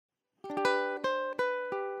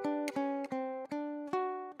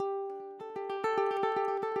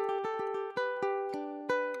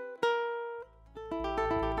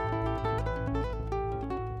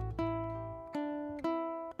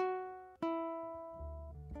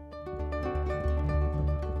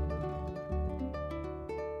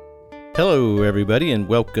Hello, everybody, and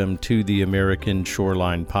welcome to the American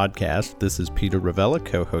Shoreline Podcast. This is Peter Ravella,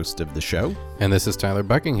 co-host of the show. And this is Tyler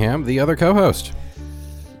Buckingham, the other co-host.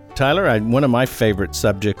 Tyler, one of my favorite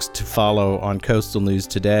subjects to follow on Coastal News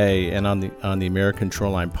Today and on the American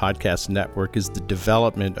Shoreline Podcast Network is the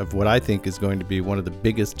development of what I think is going to be one of the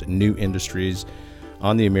biggest new industries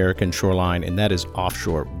on the American shoreline, and that is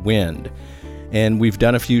offshore wind. And we've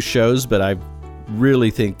done a few shows, but I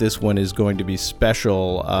really think this one is going to be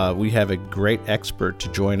special. We have a great expert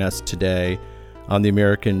to join us today on the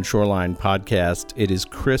American Shoreline Podcast. It is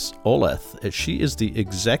Chris Oleth. She is the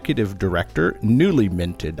executive director, newly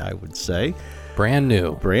minted, I would say. Brand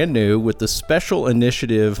new, with the Special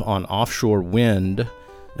Initiative on Offshore Wind,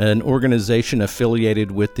 an organization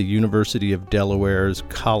affiliated with the University of Delaware's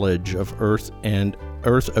College of Earth,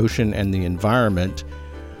 Ocean, and the Environment.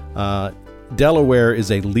 Delaware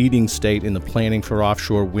is a leading state in the planning for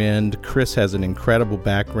offshore wind. Chris has an incredible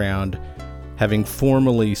background, having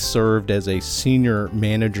formerly served as a senior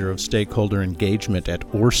manager of stakeholder engagement at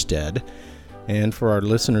Ørsted. And for our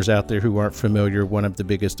listeners out there who aren't familiar, one of the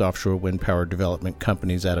biggest offshore wind power development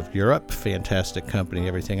companies out of Europe. Fantastic company,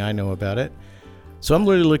 everything I know about it. So I'm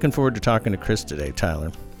really looking forward to talking to Chris today,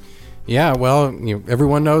 Tyler. Yeah, well,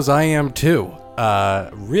 everyone knows I am too.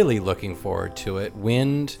 Really looking forward to it.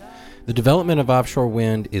 The development of offshore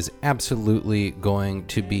wind is absolutely going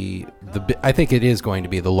to be I think it is going to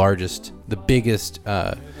be the biggest,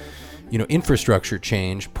 infrastructure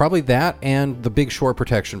change. Probably that and the big shore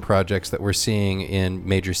protection projects that we're seeing in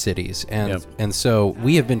major cities. And so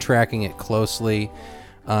we have been tracking it closely,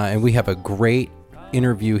 and we have a great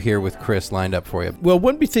interview here with Chris lined up for you. Well,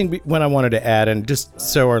 one big thing I wanted to add, and just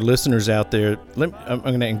so our listeners out there, I'm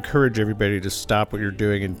going to encourage everybody to stop what you're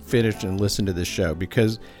doing and finish and listen to this show,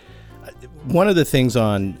 because one of the things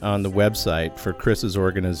on the website for Chris's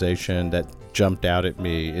organization that jumped out at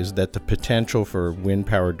me is that the potential for wind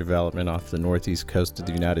power development off the northeast coast of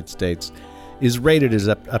the United States is rated as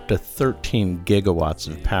up to 13 gigawatts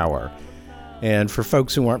of power. And for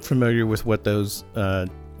folks who aren't familiar with what those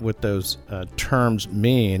terms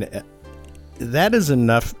mean, that is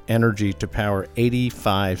enough energy to power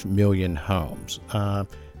 85 million homes.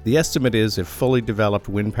 The estimate is if fully developed,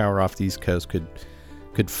 wind power off the East Coast could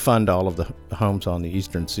fund all of the homes on the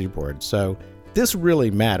eastern seaboard. So this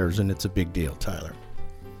really matters, and it's a big deal, Tyler.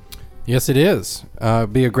 Yes, it is.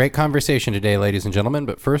 Be a great conversation today, ladies and gentlemen,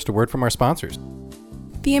 but first, a word from our sponsors.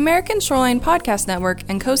 The American Shoreline Podcast Network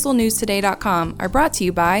and CoastalNewsToday.com are brought to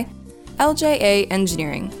you by LJA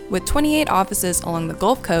Engineering. With 28 offices along the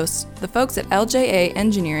Gulf Coast, the folks at LJA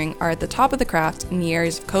Engineering are at the top of the craft in the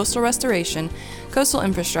areas of coastal restoration, coastal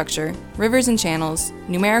infrastructure, rivers and channels,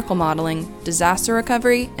 numerical modeling, disaster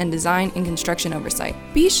recovery, and design and construction oversight.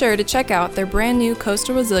 Be sure to check out their brand new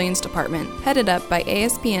Coastal Resilience Department, headed up by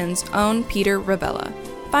ASPN's own Peter Ravella.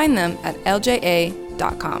 Find them at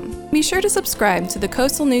LJA.com. Be sure to subscribe to the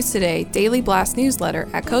Coastal News Today Daily Blast newsletter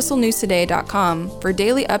at CoastalNewsToday.com for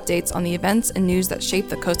daily updates on the events and news that shape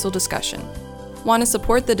the coastal discussion. Want to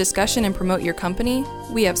support the discussion and promote your company?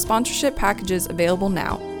 We have sponsorship packages available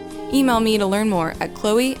now. Email me to learn more at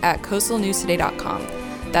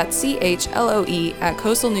chloe@coastalnewstoday.com. That's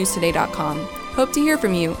CHLOE@coastalnewstoday.com. Hope to hear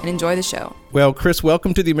from you and enjoy the show. Well, Chris,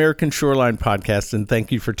 welcome to the American Shoreline Podcast, and thank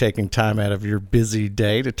you for taking time out of your busy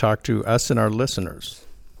day to talk to us and our listeners.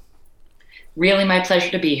 Really my pleasure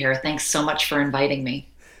to be here. Thanks so much for inviting me.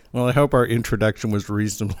 Well, I hope our introduction was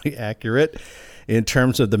reasonably accurate in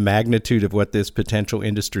terms of the magnitude of what this potential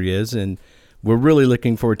industry is, and we're really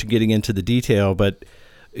looking forward to getting into the detail, but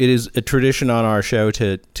it is a tradition on our show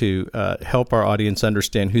to help our audience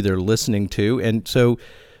understand who they're listening to. And so,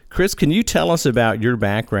 Chris, can you tell us about your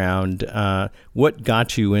background? What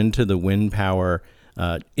got you into the wind power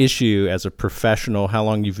issue as a professional? How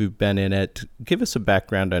long you've been in it? Give us a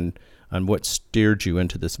background on what steered you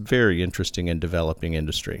into this very interesting and developing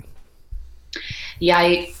industry. Yeah,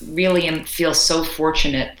 I really feel so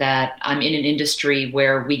fortunate that I'm in an industry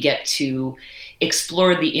where we get to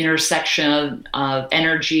explore the intersection of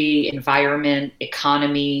energy, environment,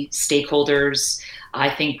 economy, stakeholders. I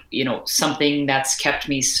think, something that's kept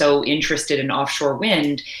me so interested in offshore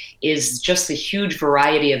wind is just the huge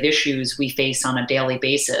variety of issues we face on a daily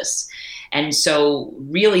basis. And so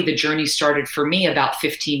really the journey started for me about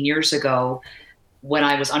 15 years ago when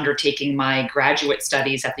I was undertaking my graduate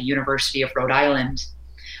studies at the University of Rhode Island.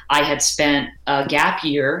 I had spent a gap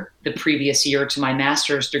year the previous year to my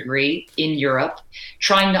master's degree in Europe,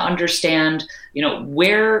 trying to understand,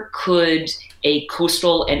 where could a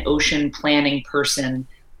coastal and ocean planning person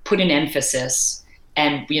put an emphasis,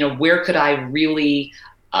 and, where could I really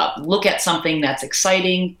look at something that's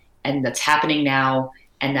exciting and that's happening now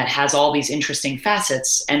and that has all these interesting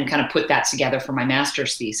facets, and kind of put that together for my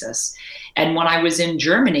master's thesis. And when I was in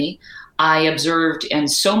Germany, I observed in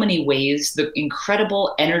so many ways the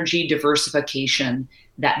incredible energy diversification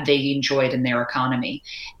that they enjoyed in their economy.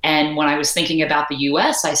 And when I was thinking about the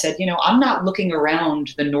US, I said, I'm not looking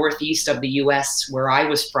around the northeast of the US where I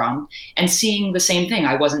was from and seeing the same thing.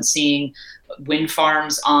 I wasn't seeing wind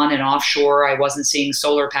farms on and offshore. I wasn't seeing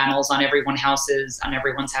solar panels on everyone's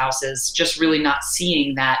houses, just really not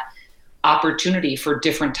seeing that opportunity for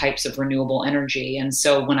different types of renewable energy. And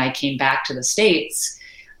so when I came back to the States,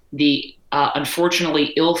 the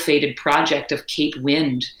unfortunately ill-fated project of Cape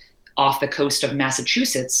Wind off the coast of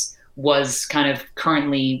Massachusetts was kind of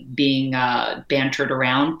currently being bantered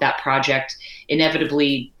around. That project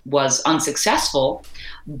inevitably was unsuccessful,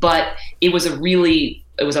 but it was a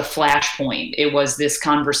flashpoint. It was this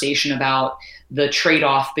conversation about the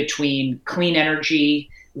trade-off between clean energy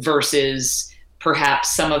versus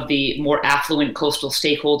perhaps some of the more affluent coastal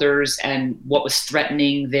stakeholders and what was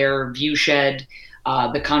threatening their viewshed,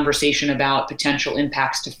 the conversation about potential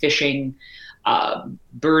impacts to fishing,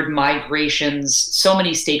 bird migrations, so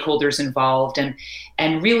many stakeholders involved.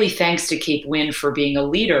 And really thanks to Cape Wind for being a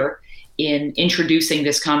leader in introducing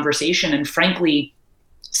this conversation and frankly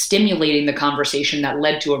stimulating the conversation that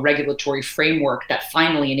led to a regulatory framework that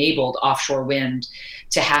finally enabled offshore wind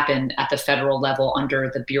to happen at the federal level under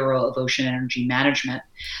the Bureau of Ocean Energy Management.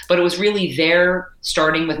 But it was really there,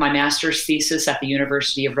 starting with my master's thesis at the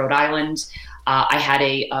University of Rhode Island. I had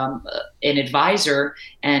an advisor,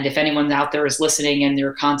 and if anyone out there is listening and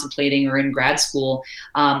they're contemplating or in grad school,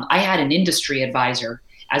 I had an industry advisor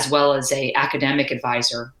as well as an academic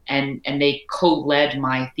advisor, and they co-led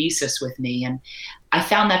my thesis with me. And I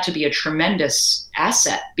found that to be a tremendous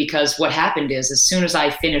asset, because what happened is, as soon as I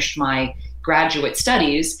finished my graduate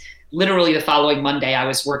studies, literally the following Monday, I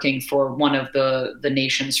was working for one of the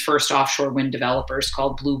nation's first offshore wind developers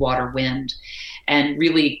called Blue Water Wind, and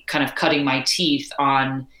really kind of cutting my teeth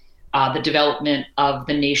on the development of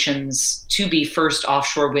the nation's to-be first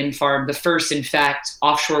offshore wind farm, the first, in fact,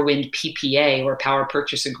 offshore wind PPA, or power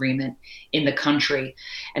purchase agreement, in the country.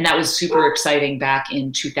 And that was super exciting back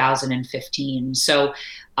in 2015. So,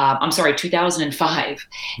 2005.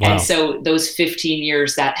 Wow. And so those 15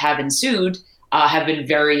 years that have ensued have been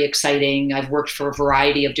very exciting. I've worked for a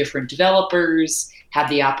variety of different developers, had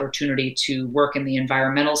the opportunity to work in the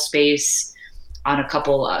environmental space on a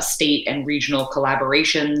couple state and regional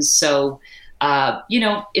collaborations. So,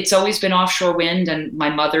 it's always been offshore wind. And my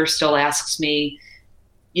mother still asks me,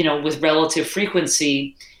 with relative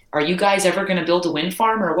frequency, are you guys ever going to build a wind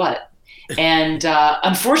farm or what? And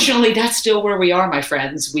unfortunately, that's still where we are, my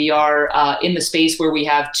friends. We are in the space where we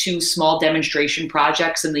have 2 small demonstration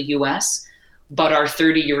projects in the US, but are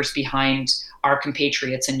 30 years behind our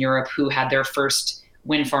compatriots in Europe who had their first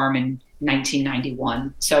wind farm in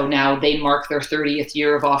 1991. So now they mark their 30th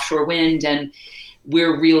year of offshore wind, and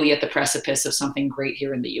we're really at the precipice of something great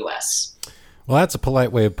here in the US. Well, that's a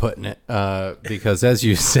polite way of putting it, because as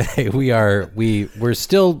you say, we're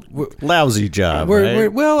still lousy job. We're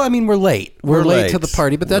late. We're late to the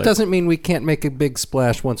party, but that doesn't mean we can't make a big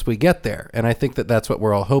splash once we get there. And I think that that's what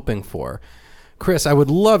we're all hoping for. Chris, I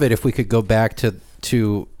would love it if we could go back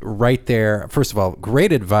to right there. First of all,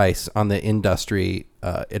 great advice on the industry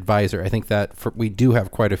advisor. I think that we do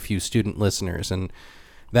have quite a few student listeners, and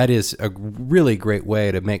that is a really great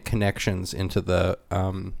way to make connections into the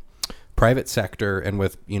private sector and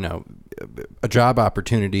with job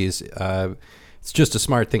opportunities. It's just a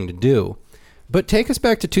smart thing to do. But take us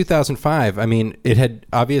back to 2005. I mean, it had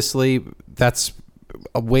obviously, that's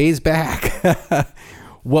a ways back.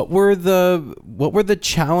 What were the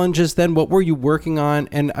challenges then? What were you working on?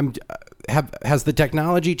 And has the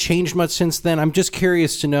technology changed much since then? I'm just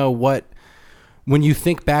curious to know when you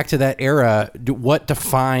think back to that era, what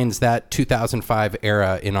defines that 2005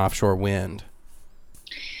 era in offshore wind?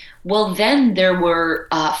 Well, then there were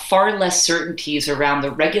far less certainties around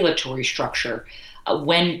the regulatory structure.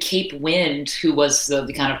 When Cape Wind, who was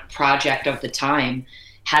the kind of project of the time,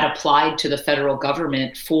 had applied to the federal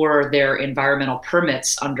government for their environmental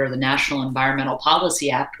permits under the National Environmental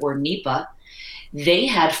Policy Act, or NEPA, they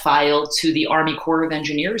had filed to the Army Corps of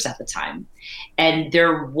Engineers at the time. And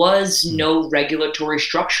there was no regulatory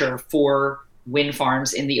structure for wind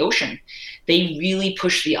farms in the ocean. They really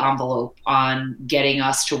pushed the envelope on getting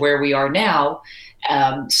us to where we are now.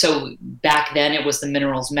 So back then it was the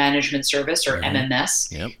Minerals Management Service, or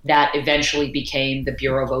MMS, that eventually became the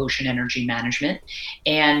Bureau of Ocean Energy Management.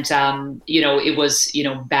 And, it was,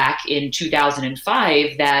 back in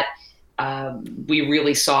 2005 that we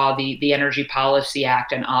really saw the Energy Policy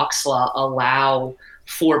Act and OXLA allow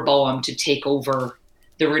for BOEM to take over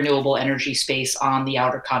the renewable energy space on the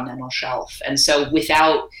outer continental shelf. And so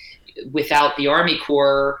without the Army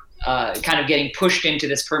Corps kind of getting pushed into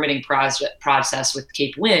this permitting process with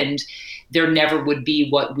Cape Wind, there never would be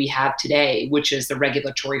what we have today, which is the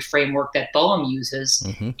regulatory framework that BOEM uses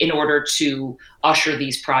in order to usher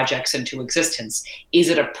these projects into existence. Is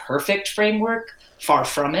it a perfect framework? Far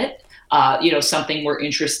from it. Something we're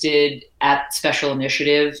interested at Special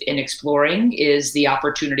Initiative in exploring is the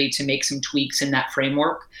opportunity to make some tweaks in that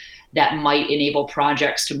framework that might enable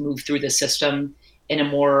projects to move through the system in a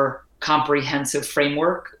more comprehensive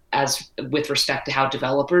framework as with respect to how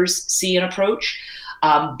developers see an approach.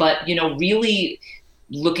 But really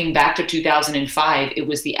looking back to 2005, it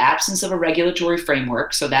was the absence of a regulatory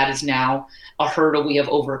framework. So that is now a hurdle we have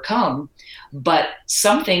overcome. But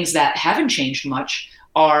some things that haven't changed much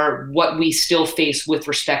are what we still face with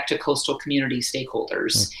respect to coastal community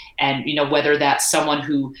stakeholders. And, whether that's someone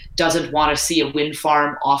who doesn't want to see a wind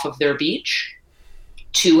farm off of their beach,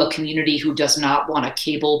 to a community who does not want a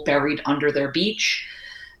cable buried under their beach,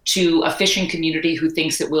 to a fishing community who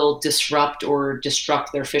thinks it will disrupt or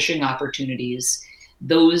destruct their fishing opportunities.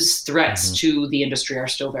 Those threats to the industry are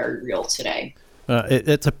still very real today.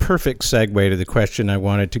 It's a perfect segue to the question I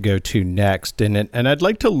wanted to go to next. And I'd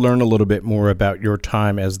like to learn a little bit more about your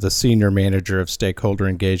time as the Senior Manager of Stakeholder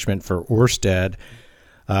Engagement for Ørsted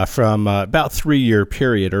from about 3-year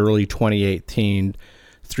period, early 2018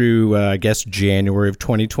 through, January of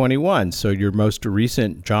 2021. So your most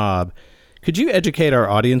recent job. Could you educate our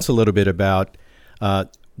audience a little bit about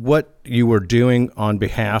what you were doing on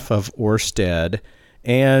behalf of Ørsted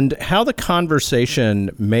and how the conversation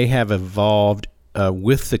may have evolved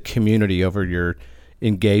with the community over your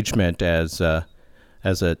engagement as a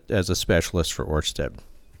specialist for Ørsted?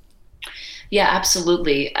 Yeah,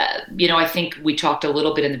 absolutely. I think we talked a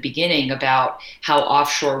little bit in the beginning about how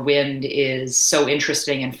offshore wind is so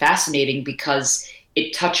interesting and fascinating because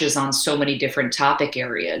it touches on so many different topic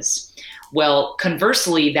areas. Well,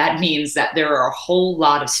 conversely, that means that there are a whole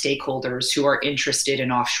lot of stakeholders who are interested in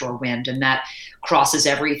offshore wind, and that crosses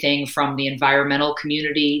everything from the environmental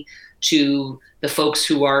community to the folks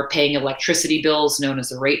who are paying electricity bills, known as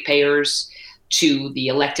the ratepayers, to the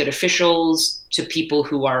elected officials, to people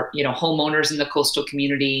who are, homeowners in the coastal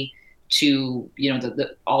community, to,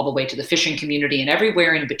 all the way to the fishing community and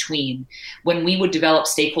everywhere in between. When we would develop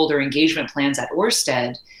stakeholder engagement plans at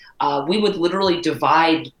Ørsted, we would literally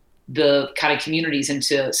divide the kind of communities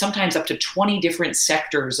into sometimes up to 20 different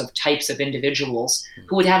sectors of types of individuals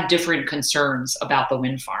who would have different concerns about the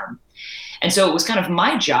wind farm. And so it was kind of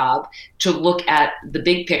my job to look at the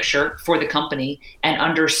big picture for the company and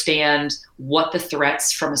understand what the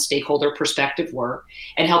threats from a stakeholder perspective were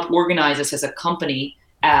and help organize us as a company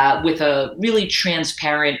with a really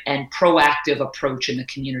transparent and proactive approach in the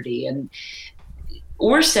community. And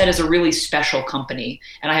Ørsted is a really special company,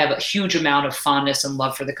 and I have a huge amount of fondness and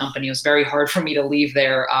love for the company. It was very hard for me to leave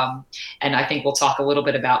there, and I think we'll talk a little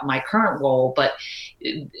bit about my current role, but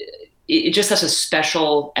it just has a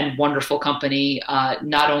special and wonderful company,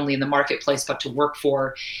 not only in the marketplace, but to work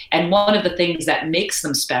for. And one of the things that makes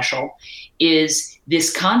them special is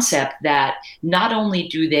this concept that not only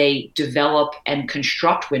do they develop and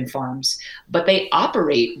construct wind farms, but they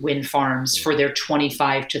operate wind farms for their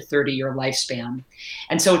 25 to 30-year lifespan.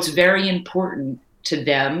 And so it's very important to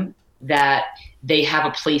them that they have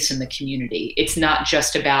a place in the community. It's not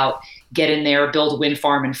just about get in there, build a wind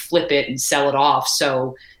farm and flip it and sell it off.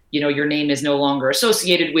 So your name is no longer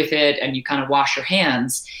associated with it and you kind of wash your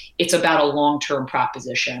hands. It's about a long-term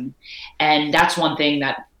proposition. And that's one thing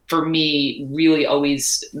that for me really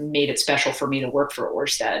always made it special for me to work for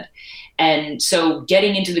Ørsted. And so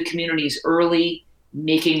getting into the communities early,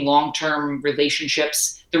 making long-term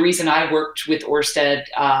relationships. The reason I worked with Ørsted,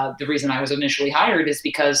 the reason I was initially hired is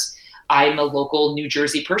because I'm a local New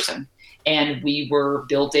Jersey person. And we were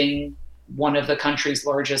building one of the country's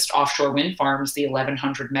largest offshore wind farms, the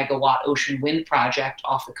 1,100 megawatt Ocean Wind project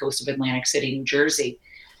off the coast of Atlantic City, New Jersey.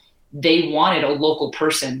 They wanted a local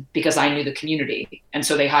person because I knew the community. And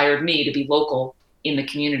so they hired me to be local in the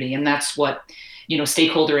community. And that's what,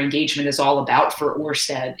 stakeholder engagement is all about for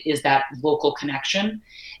Ørsted, is that local connection.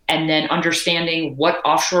 And then understanding what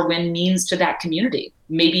offshore wind means to that community.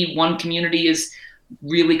 Maybe one community is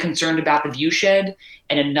really concerned about the viewshed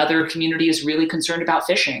and another community is really concerned about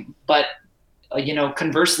fishing. But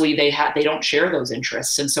conversely, they don't share those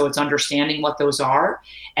interests. And so it's understanding what those are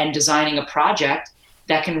and designing a project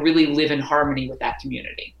that can really live in harmony with that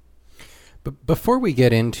community. But before we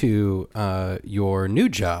get into your new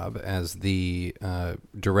job as the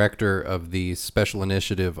director of the Special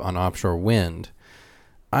Initiative on Offshore Wind,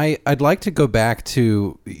 I'd like to go back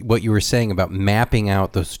to what you were saying about mapping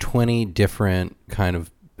out those 20 different kind of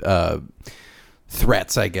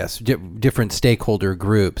threats, I guess, different stakeholder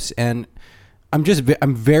groups. And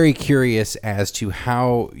I'm very curious as to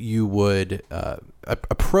how you would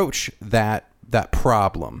approach that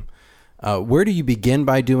problem. Where do you begin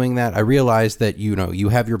by doing that? I realize that you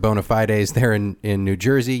have your bona fides there in New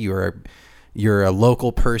Jersey. You're a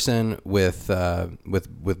local person with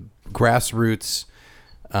grassroots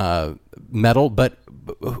metal, but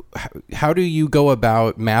how do you go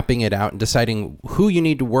about mapping it out and deciding who you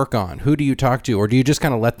need to work on? Who do you talk to, or do you just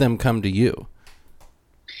kind of let them come to you?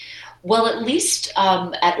 Well, at least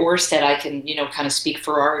at Ørsted, I can, kind of speak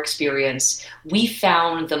for our experience. We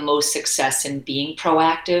found the most success in being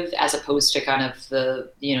proactive as opposed to kind of the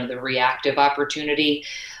reactive opportunity.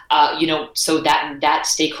 So that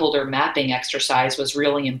stakeholder mapping exercise was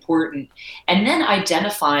really important. And then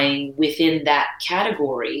identifying within that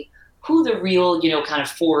category who the real, kind of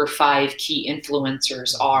 4 or 5 key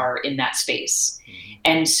influencers are in that space.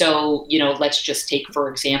 And so, let's just take, for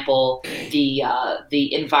example, the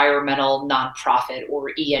environmental nonprofit or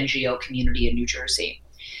ENGO community in New Jersey.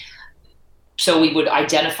 So we would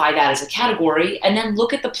identify that as a category and then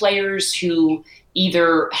look at the players who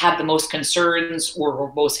either have the most concerns or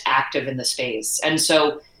were most active in the space. And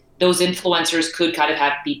so those influencers could kind of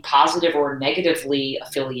be positive or negatively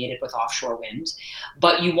affiliated with offshore wind,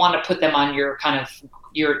 but you want to put them on your kind of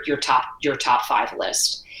your top 5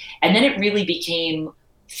 list. And then it really became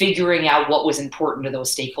figuring out what was important to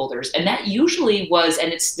those stakeholders. And that usually was,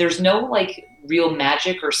 and there's no like real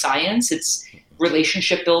magic or science, it's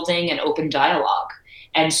relationship building and open dialogue.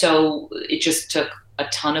 And so it just took a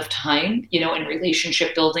ton of time, in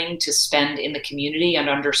relationship building to spend in the community and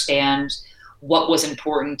understand what was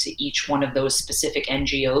important to each one of those specific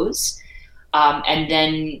NGOs. And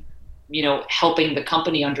then, helping the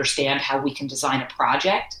company understand how we can design a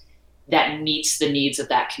project that meets the needs of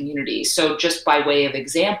that community. So just by way of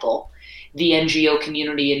example, the NGO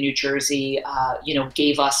community in New Jersey,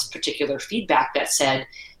 gave us particular feedback that said,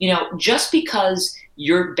 just because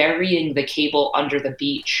you're burying the cable under the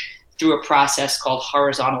beach through a process called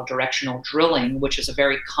horizontal directional drilling, which is a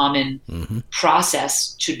very common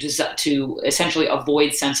process to essentially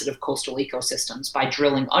avoid sensitive coastal ecosystems by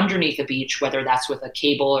drilling underneath a beach, whether that's with a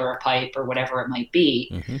cable or a pipe or whatever it might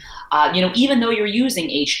be. Even though you're using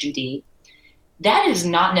HDD, that is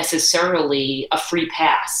not necessarily a free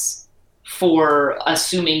pass for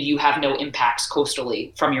assuming you have no impacts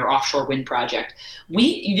coastally from your offshore wind project.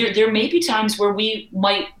 There may be times where we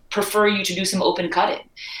might prefer you to do some open cutting.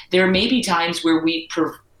 There may be times where we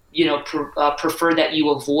prefer that you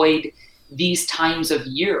avoid these times of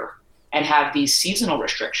year and have these seasonal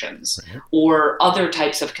restrictions or other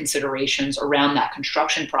types of considerations around that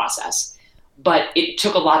construction process. But it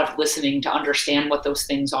took a lot of listening to understand what those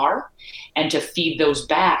things are and to feed those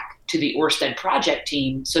back to the Ørsted project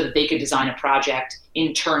team so that they could design a project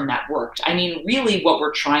in turn that worked. I mean, really what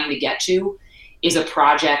we're trying to get to is a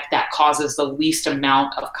project that causes the least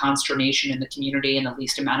amount of consternation in the community and the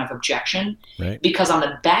least amount of objection. Because on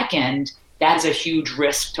the back end, that is a huge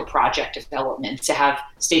risk to project development, to have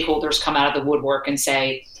stakeholders come out of the woodwork and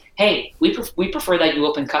say, hey, we prefer that you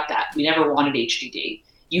open cut that. We never wanted HDD.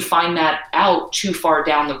 You find that out too far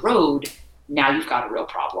down the road, now you've got a real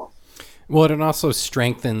problem. Well, it also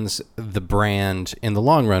strengthens the brand in the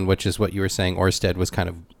long run, which is what you were saying Ørsted was kind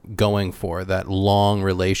of going for, that long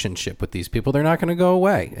relationship with these people. They're not going to go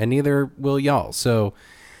away, and neither will y'all. So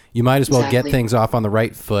you might as well get things off on the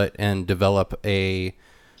right foot and develop a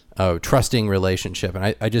trusting relationship.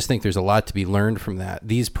 And I just think there's a lot to be learned from that.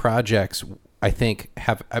 These projects, I think,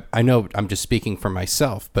 I know I'm just speaking for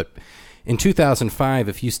myself, but in 2005,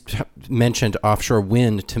 if you mentioned offshore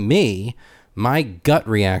wind to me, my gut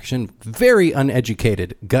reaction, very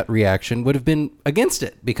uneducated gut reaction, would have been against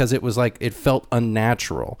it because it was like it felt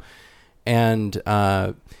unnatural. And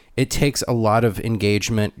it takes a lot of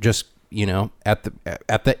engagement just, at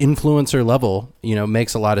the influencer level,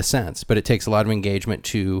 makes a lot of sense. But it takes a lot of engagement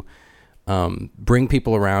to bring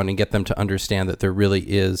people around and get them to understand that there really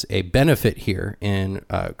is a benefit here in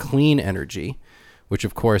clean energy, which,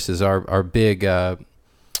 of course, is our big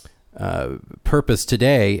purpose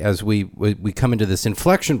today as we come into this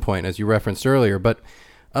inflection point, as you referenced earlier. But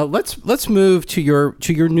let's move to your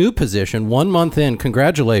new position 1 month in.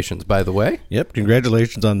 Congratulations, by the way. Yep,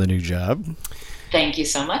 congratulations on the new job. Thank you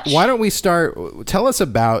so much. Why don't we start? Tell us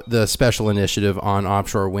about the special initiative on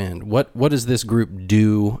offshore wind. What does this group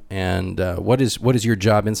do, and what is your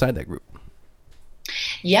job inside that group?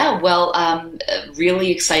 Yeah, well,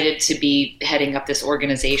 really excited to be heading up this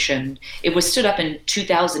organization. It was stood up in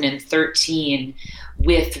 2013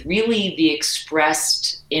 with really the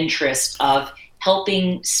expressed interest of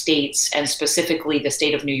helping states, and specifically the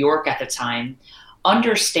state of New York at the time,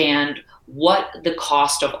 understand what the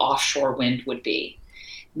cost of offshore wind would be.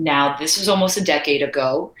 Now, this was almost a decade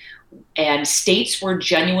ago, and states were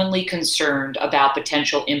genuinely concerned about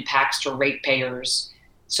potential impacts to ratepayers.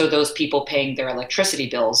 So those people paying their electricity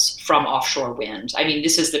bills from offshore wind. I mean,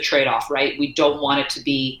 this is the trade-off, right? We don't want it to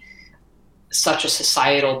be such a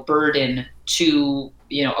societal burden to,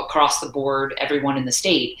 across the board, everyone in the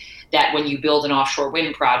state, that when you build an offshore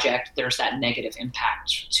wind project, there's that negative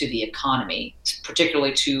impact to the economy,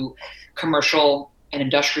 particularly to commercial and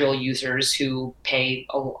industrial users who pay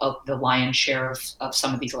the lion's share of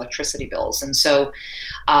some of these electricity bills. And so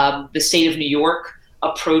the state of New York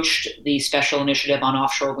approached the special initiative on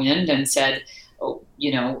offshore wind and said,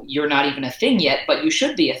 you're not even a thing yet, but you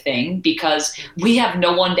should be a thing because we have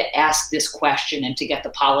no one to ask this question and to get the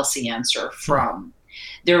policy answer from.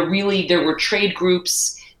 There were trade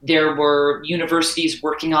groups, there were universities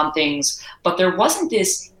working on things, but there wasn't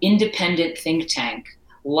this independent think tank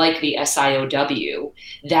like the SIOW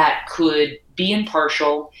that could be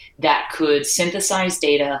impartial, that could synthesize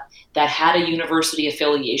data, that had a university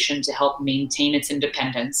affiliation to help maintain its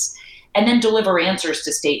independence, and then deliver answers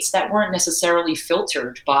to states that weren't necessarily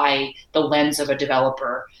filtered by the lens of a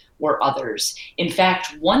developer or others. In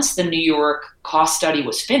fact, once the New York cost study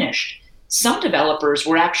was finished, some developers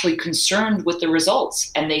were actually concerned with the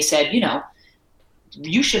results, and they said,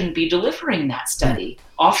 you shouldn't be delivering that study.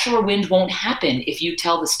 Offshore wind won't happen if you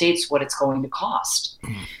tell the states what it's going to cost.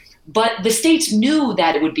 But the states knew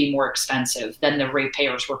that it would be more expensive than the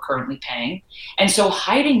ratepayers were currently paying. And so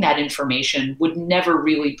hiding that information would never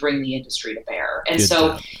really bring the industry to bear. And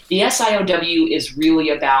so the SIOW is really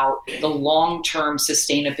about the long-term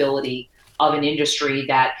sustainability of an industry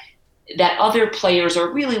that other players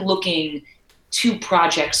are really looking to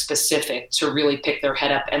project specific to really pick their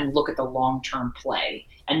head up and look at the long-term play.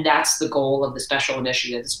 And that's the goal of the special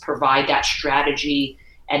initiatives, provide that strategy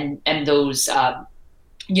and those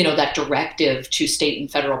that directive to state and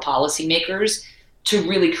federal policymakers to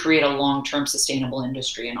really create a long-term sustainable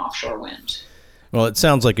industry in offshore wind. Well, it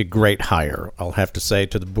sounds like a great hire, I'll have to say,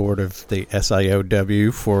 to the board of the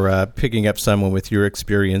SIOW for picking up someone with your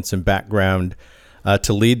experience and background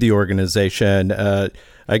to lead the organization.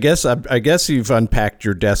 I guess you've unpacked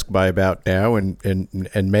your desk by about now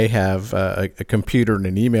and may have a computer and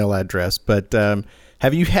an email address, but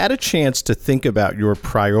have you had a chance to think about your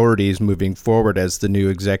priorities moving forward as the new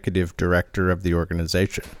executive director of the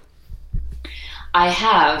organization? I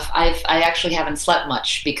have. I actually haven't slept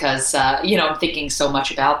much because, I'm thinking so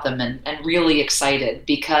much about them and really excited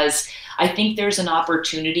because I think there's an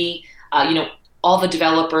opportunity, all the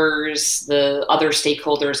developers, the other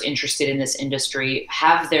stakeholders interested in this industry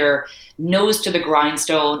have their nose to the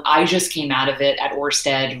grindstone. I just came out of it at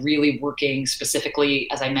Ørsted, really working specifically,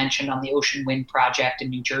 as I mentioned, on the Ocean Wind project in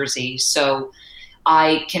New Jersey. So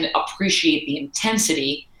I can appreciate the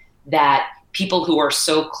intensity that people who are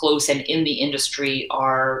so close and in the industry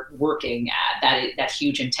are working at, that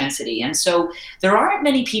huge intensity. And so there aren't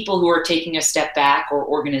many people who are taking a step back, or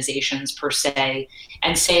organizations per se,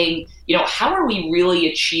 and saying, how are we really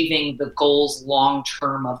achieving the goals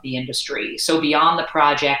long-term of the industry? So beyond the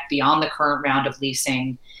project, beyond the current round of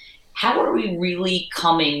leasing, how are we really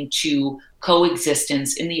coming to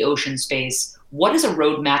coexistence in the ocean space? What does a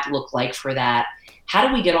roadmap look like for that? How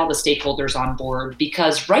do we get all the stakeholders on board?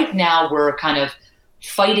 Because right now we're kind of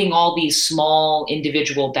fighting all these small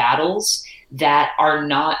individual battles that are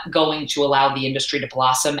not going to allow the industry to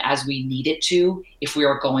blossom as we need it to if we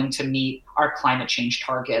are going to meet our climate change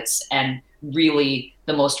targets and really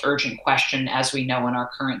the most urgent question, as we know, in our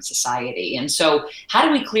current society. And so how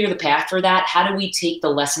do we clear the path for that? How do we take the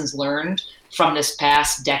lessons learned from this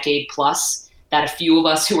past decade plus that a few of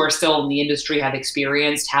us who are still in the industry have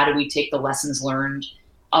experienced? How do we take the lessons learned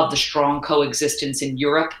of the strong coexistence in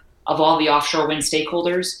Europe of all the offshore wind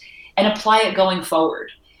stakeholders and apply it going forward?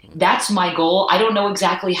 That's my goal. I don't know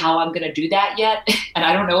exactly how I'm going to do that yet, and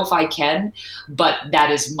I don't know if I can, but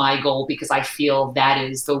that is my goal because I feel that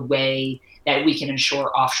is the way that we can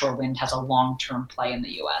ensure offshore wind has a long-term play in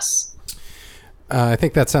the U.S. I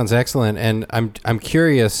think that sounds excellent, and I'm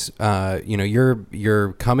curious.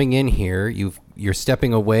 You're coming in here. You're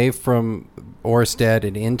stepping away from Ørsted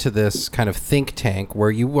and into this kind of think tank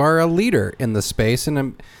where you are a leader in the space,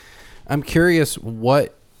 and I'm curious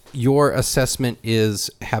what your assessment is,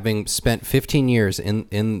 having spent 15 years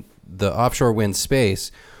in the offshore wind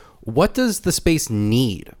space. What does the space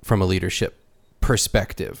need from a leadership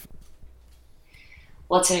perspective?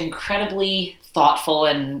 Well, it's an incredibly thoughtful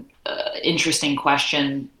and interesting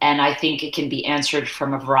question, and I think it can be answered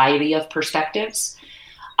from a variety of perspectives.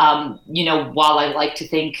 While I like to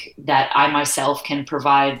think that I myself can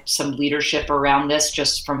provide some leadership around this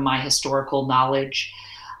just from my historical knowledge,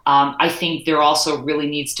 I think there also really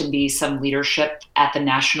needs to be some leadership at the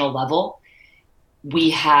national level. We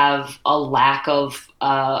have a lack of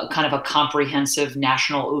kind of a comprehensive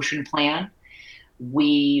national ocean plan.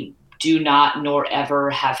 We do not nor ever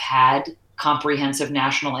have had comprehensive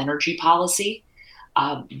national energy policy.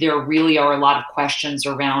 There really are a lot of questions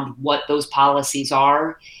around what those policies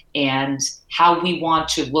are and how we want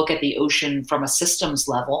to look at the ocean from a systems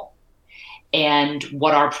level and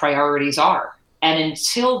what our priorities are. And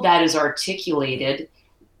until that is articulated,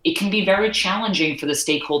 it can be very challenging for the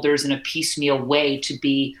stakeholders in a piecemeal way to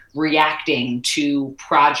be reacting to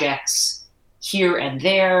projects here and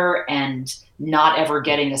there and not ever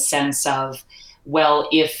getting a sense of, well,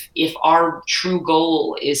 if our true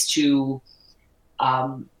goal is to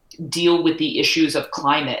deal with the issues of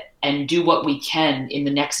climate and do what we can in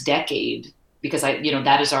the next decade, because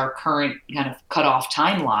that is our current kind of cutoff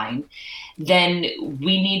timeline, then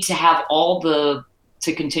we need to have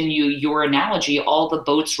to continue your analogy, all the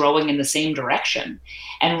boats rowing in the same direction.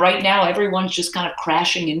 And right now, everyone's just kind of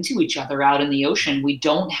crashing into each other out in the ocean. We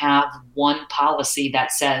don't have one policy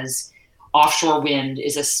that says offshore wind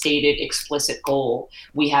is a stated explicit goal.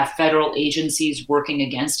 We have federal agencies working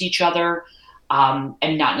against each other,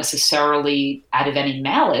 and not necessarily out of any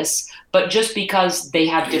malice, but just because they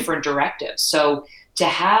have different directives. So to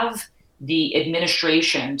have the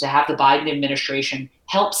Biden administration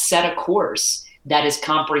help set a course that is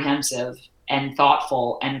comprehensive and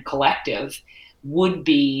thoughtful and collective would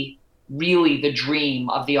be really the dream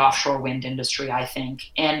of the offshore wind industry, I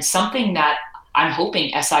think, and something that I'm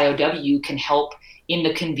hoping SIOW can help in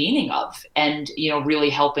the convening of and, really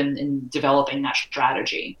help in developing that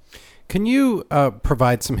strategy. Can you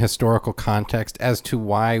provide some historical context as to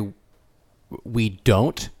why we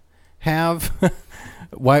don't have,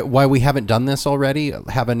 why we haven't done this already?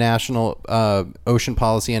 Have a national ocean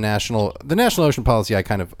policy, the national ocean policy I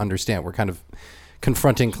kind of understand. We're kind of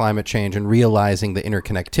confronting climate change and realizing the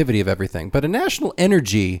interconnectivity of everything. But a national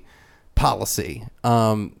energy policy,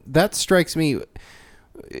 that strikes me,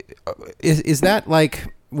 is that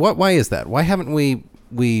like, why is that? Why haven't we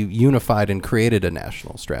unified and created a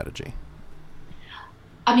national strategy?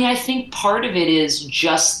 I mean, I think part of it is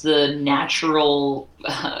just the natural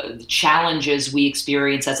challenges we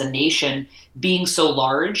experience as a nation being so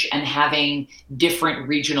large and having different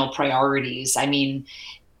regional priorities. I mean,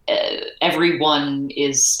 everyone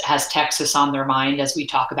has Texas on their mind as we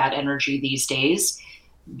talk about energy these days,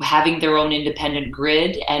 having their own independent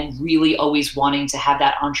grid and really always wanting to have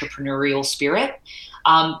that entrepreneurial spirit.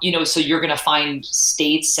 So you're going to find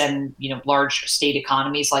states and, large state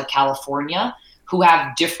economies like California who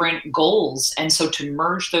have different goals. And so to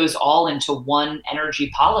merge those all into one energy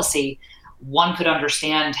policy, one could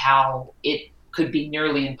understand how it could be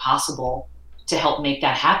nearly impossible to help make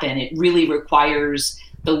that happen. It really requires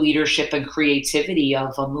the leadership and creativity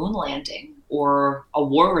of a moon landing or a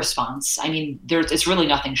war response. I mean, it's really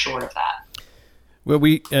nothing short of that. Well,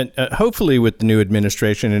 we hopefully with the new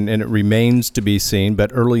administration, and it remains to be seen,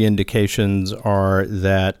 but early indications are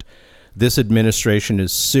that this administration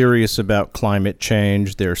is serious about climate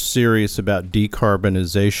change. They're serious about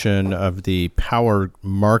decarbonization of the power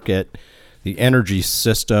market, the energy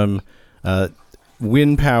system.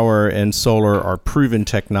 Wind power and solar are proven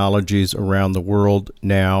technologies around the world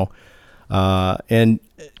now. And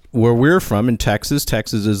where we're from in Texas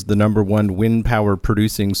is the number one wind power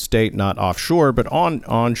producing state, not offshore, but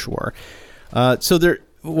onshore.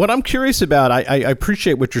 What I'm curious about, I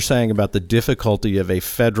appreciate what you're saying about the difficulty of a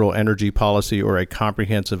federal energy policy or a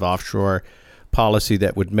comprehensive offshore policy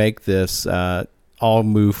that would make this all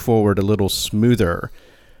move forward a little smoother.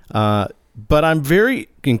 But I'm very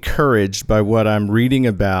encouraged by what I'm reading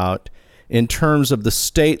about in terms of the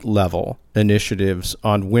state level initiatives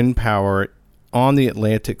on wind power on the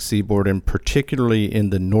Atlantic seaboard, and particularly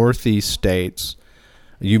in the Northeast states.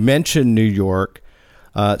 You mentioned New York.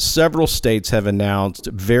 Several states have announced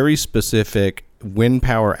very specific wind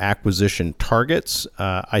power acquisition targets.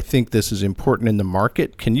 I think this is important in the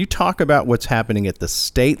market. Can you talk about what's happening at the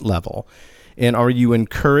state level? And are you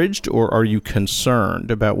encouraged or are you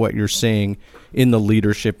concerned about what you're seeing in the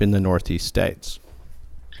leadership in the Northeast states?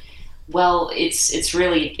 Well, it's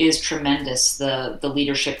really is tremendous, the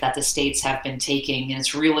leadership that the states have been taking. And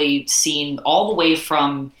it's really seen all the way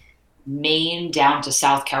from Maine down to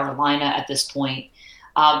South Carolina at this point.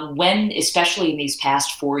 when, especially in these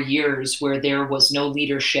past 4 years where there was no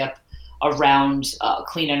leadership around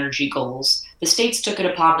clean energy goals, the states took it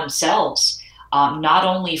upon themselves, not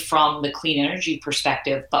only from the clean energy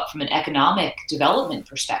perspective, but from an economic development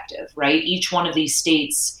perspective, right? Each one of these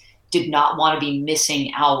states did not want to be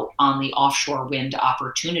missing out on the offshore wind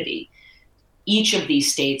opportunity. Each of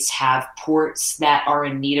these states have ports that are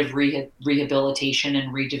in need of rehabilitation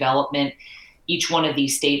and redevelopment. Each one of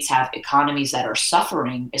these states have economies that are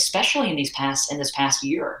suffering, especially in this past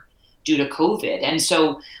year due to COVID. And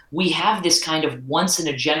so we have this kind of once in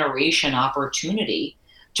a generation opportunity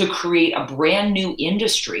to create a brand new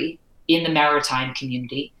industry in the maritime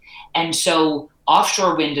community. And so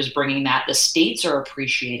offshore wind is bringing that. The states are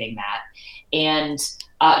appreciating that. And,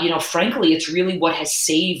 frankly, it's really what has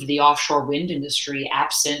saved the offshore wind industry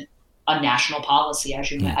absent a national policy,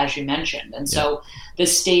 as you mentioned. And so the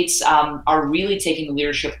states are really taking the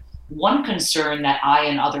leadership. One concern that I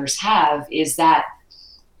and others have is that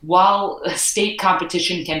while state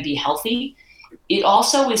competition can be healthy, it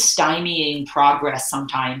also is stymieing progress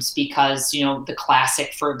sometimes because, the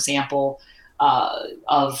classic, for example,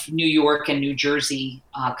 of New York and New Jersey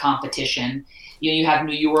competition. You have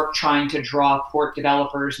New York trying to draw port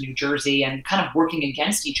developers, New Jersey, and kind of working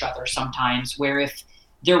against each other sometimes, where if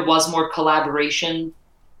there was more collaboration,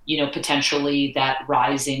 potentially that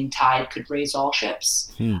rising tide could raise all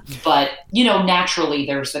ships. But, naturally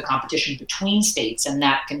there's the competition between states, and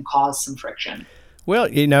that can cause some friction. Well,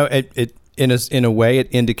 in a way, it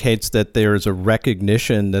indicates that there is a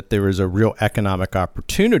recognition that there is a real economic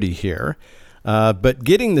opportunity here. But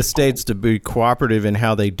getting the states to be cooperative in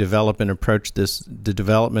how they develop and approach the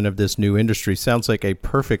development of this new industry sounds like a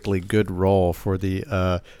perfectly good role for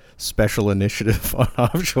the special initiative on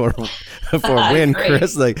offshore for wind,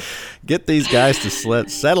 Chris. Like, get these guys to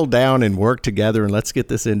settle down and work together, and let's get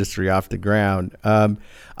this industry off the ground.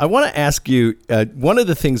 I want to ask you, one of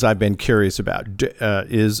the things I've been curious about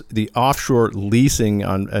is the offshore leasing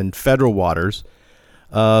on federal waters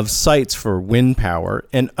of sites for wind power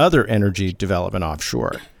and other energy development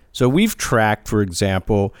offshore. So we've tracked, for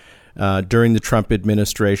example, during the Trump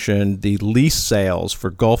administration, the lease sales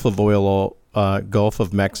for Gulf of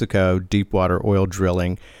Mexico deepwater oil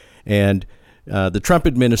drilling. And the Trump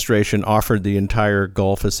administration offered the entire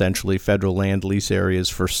Gulf, essentially federal land lease areas,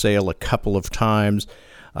 for sale a couple of times.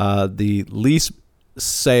 The lease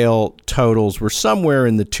sale totals were somewhere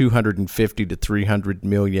in the $250 to $300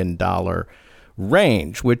 million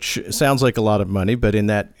range, which sounds like a lot of money, but in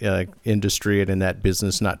that industry and in that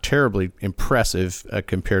business, not terribly impressive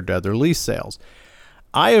compared to other lease sales.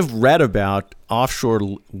 I have read about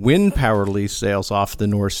offshore wind power lease sales off the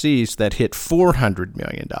North Seas that hit $400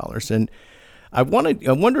 million. And I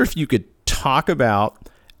wonder if you could talk about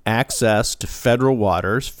access to federal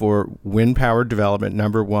waters for wind power development,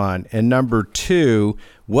 number one, and number two,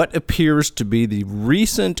 what appears to be the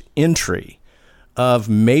recent entry of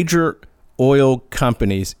major oil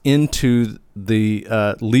companies into the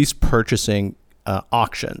lease purchasing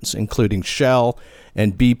auctions, including Shell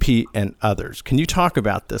and BP and others. Can you talk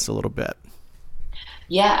about this a little bit?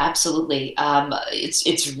 Yeah, absolutely.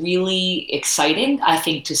 It's really exciting, I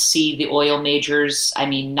think, to see the oil majors. I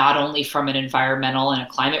mean, not only from an environmental and a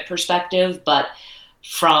climate perspective, but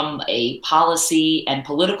from a policy and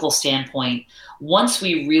political standpoint. Once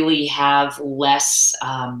we really have less,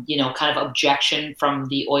 kind of objection from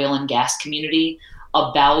the oil and gas community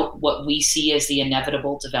about what we see as the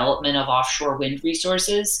inevitable development of offshore wind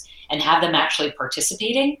resources and have them actually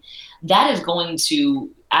participating, that is going to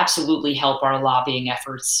absolutely help our lobbying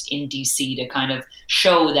efforts in DC to kind of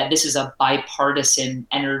show that this is a bipartisan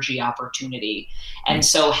energy opportunity. And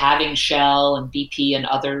so having Shell and BP and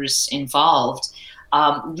others involved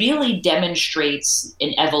really demonstrates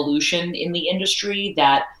an evolution in the industry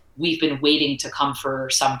that we've been waiting to come for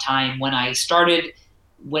some time. When I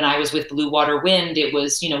was with Blue Water Wind, it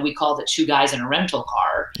was, we called it two guys in a rental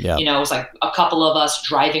car. Yeah. It was like a couple of us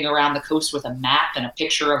driving around the coast with a map and a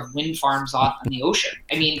picture of wind farms on the ocean.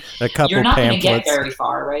 I mean, you're not going to get very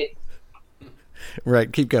far, right?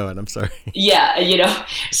 Right. Keep going. I'm sorry. Yeah.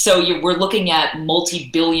 So we're looking at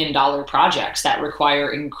multi-billion-dollar projects that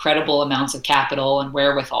require incredible amounts of capital and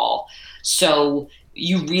wherewithal. So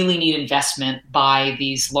you really need investment by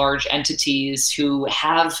these large entities who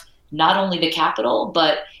have not only the capital,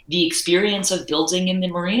 but the experience of building in the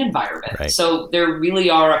marine environment. Right. So they really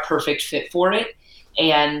are a perfect fit for it.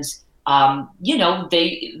 And,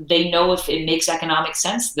 they know if it makes economic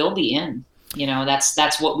sense, they'll be in.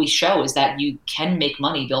 That's what we show, is that you can make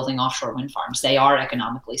money building offshore wind farms. They are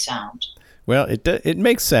economically sound. Well, it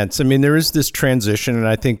makes sense. I mean, there is this transition, and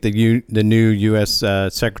I think the new U.S.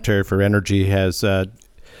 Secretary for Energy has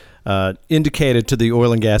indicated to the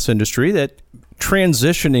oil and gas industry that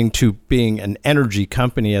transitioning to being an energy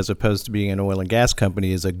company as opposed to being an oil and gas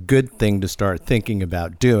company is a good thing to start thinking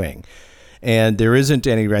about doing. And there isn't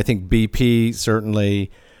any, I think BP certainly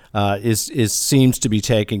seems to be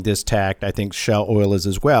taking this tact. I think Shell Oil is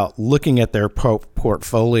as well, looking at their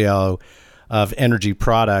portfolio of energy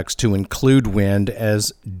products to include wind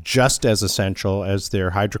as just as essential as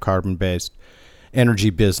their hydrocarbon-based energy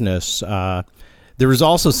business. There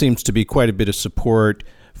also seems to be quite a bit of support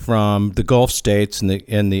from the Gulf states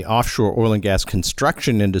and the offshore oil and gas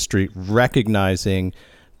construction industry, recognizing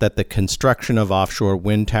that the construction of offshore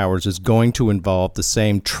wind towers is going to involve the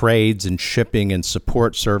same trades and shipping and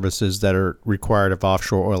support services that are required of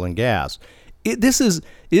offshore oil and gas. Is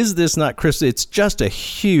this not, Chris? It's just a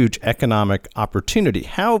huge economic opportunity.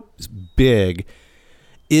 How big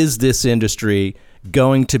is this industry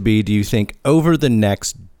going to be, do you think, over the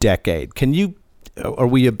next decade? Are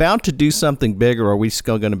we about to do something big, or are we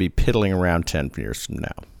still going to be piddling around 10 years from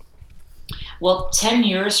now? Well, 10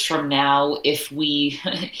 years from now, if we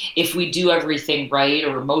do everything right,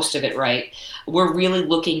 or most of it right, we're really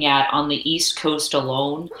looking at, on the East Coast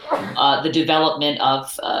alone, the development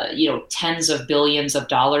of tens of billions of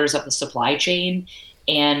dollars of the supply chain,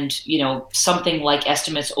 and something like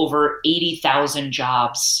estimates over 80,000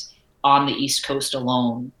 jobs on the East Coast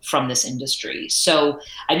alone from this industry. So,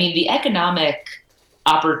 I mean, the economic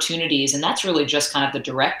opportunities, and that's really just kind of the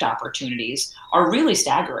direct opportunities, are really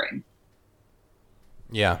staggering.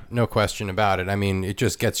 Yeah, no question about it. I mean, it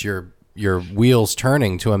just gets your wheels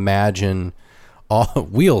turning to imagine all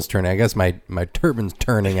wheels turning. I guess my turbine's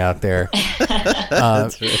turning out there.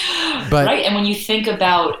 That's right. But right, and when you think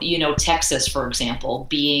about Texas, for example,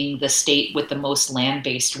 being the state with the most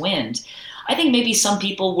land-based wind, I think maybe some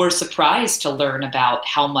people were surprised to learn about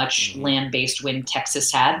how much land-based wind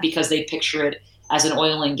Texas had, because they picture it as an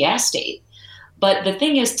oil and gas state. But the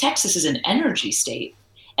thing is, Texas is an energy state,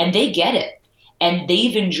 and they get it. And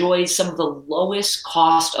they've enjoyed some of the lowest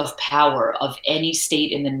cost of power of any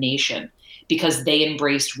state in the nation because they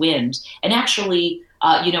embraced wind, and actually,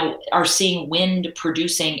 are seeing wind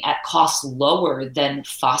producing at costs lower than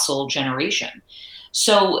fossil generation.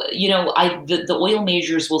 So, the oil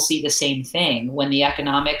majors will see the same thing when the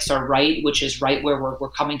economics are right, which is right where we're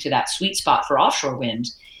coming to that sweet spot for offshore wind.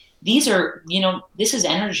 These are, this is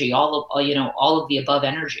energy, all of the above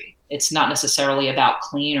energy. It's not necessarily about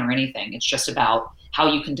clean or anything. It's just about how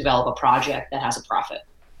you can develop a project that has a profit.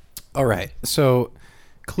 All right. So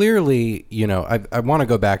clearly, I want to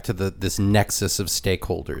go back to this nexus of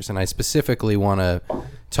stakeholders, and I specifically want to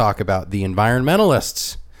talk about the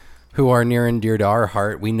environmentalists who are near and dear to our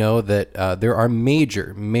heart. We know that there are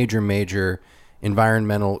major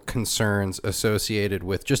environmental concerns associated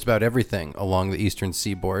with just about everything along the eastern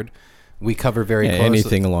seaboard. We cover very closely.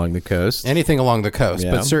 Anything along the coast.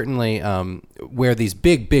 Yeah. But certainly where these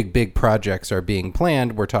big projects are being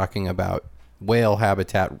planned, we're talking about whale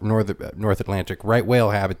habitat, North Atlantic right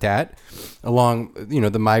whale habitat along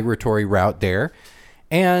the migratory route there.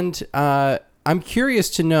 And I'm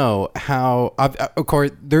curious to know how, of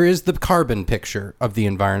course, there is the carbon picture of the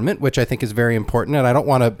environment, which I think is very important, and I don't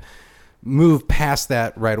want to move past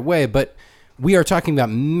that right away, but we are talking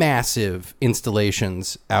about massive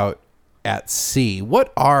installations out at sea.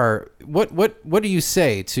 What do you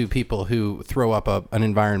say to people who throw up an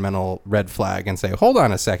environmental red flag and say, hold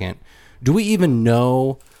on a second, do we even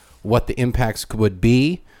know what the impacts would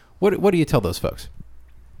be? What do you tell those folks?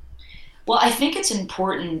 Well, I think it's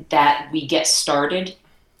important that we get started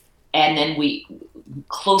and then we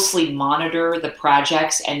closely monitor the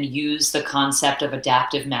projects and use the concept of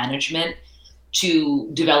adaptive management to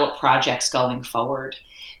develop projects going forward.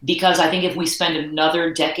 Because I think if we spend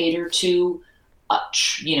another decade or two,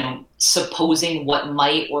 supposing what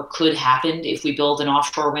might or could happen if we build an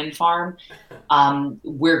offshore wind farm,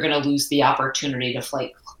 we're going to lose the opportunity to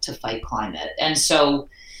fight climate. And so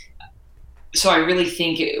I really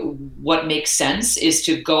think what makes sense is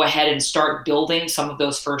to go ahead and start building some of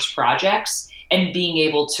those first projects and being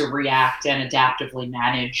able to react and adaptively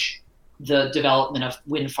manage the development of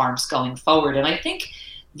wind farms going forward. And I think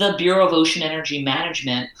the Bureau of Ocean Energy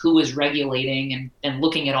Management, who is regulating and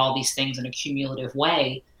looking at all these things in a cumulative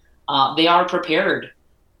way, they are prepared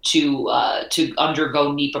to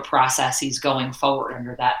undergo NEPA processes going forward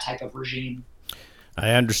under that type of regime.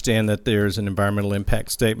 I understand that there's an environmental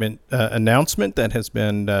impact statement announcement that has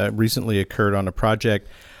been recently occurred on a project.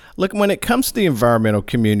 Look, when it comes to the environmental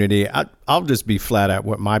community, I'll just be flat out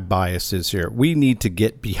what my bias is here. We need to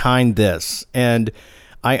get behind this. And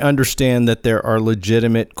I understand that there are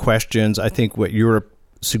legitimate questions. I think what you're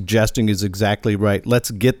suggesting is exactly right.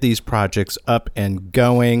 Let's get these projects up and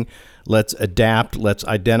going. Let's adapt. Let's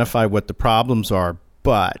identify what the problems are.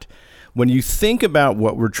 But when you think about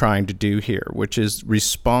what we're trying to do here, which is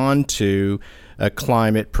respond to a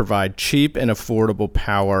climate, provide cheap and affordable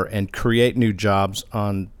power, and create new jobs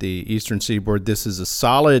on the Eastern Seaboard, this is a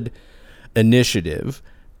solid initiative.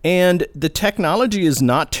 And the technology is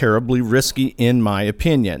not terribly risky, in my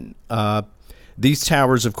opinion. These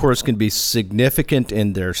towers, of course, can be significant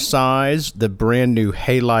in their size. The brand new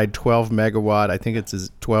Halide 12 megawatt, I think it's a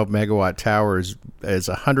 12 megawatt tower, is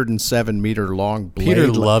a 107 meter long blade. Peter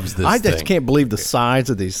loves this I thing. just can't believe the size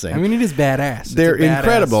of these things. I mean, it is badass. They're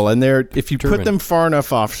incredible, and if you turbine. put them far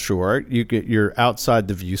enough offshore, you're outside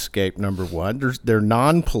the viewscape. Number one, they're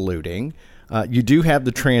non-polluting. You do have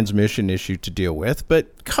the transmission issue to deal with,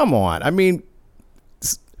 but come on, I mean,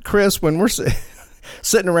 Chris, when we're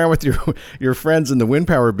sitting around with your friends in the wind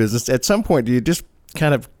power business, at some point, do you just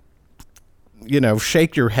kind of,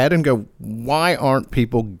 shake your head and go, why aren't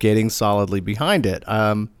people getting solidly behind it?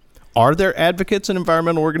 Are there advocates and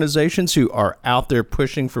environmental organizations who are out there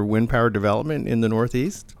pushing for wind power development in the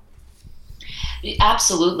Northeast?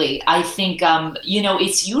 Absolutely. I think,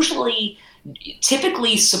 it's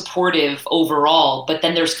typically supportive overall, but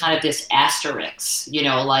then there's kind of this asterisk,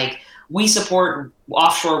 like we support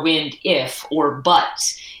offshore wind if or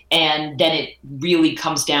but, and then it really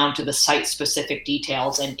comes down to the site-specific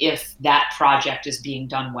details and if that project is being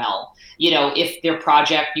done well. If their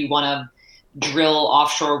project, you want to drill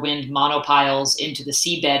offshore wind monopiles into the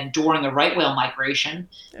seabed during a right whale migration,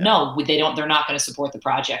 no, they're not going to support the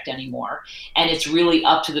project anymore. And it's really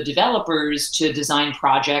up to the developers to design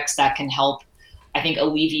projects that can help, I think,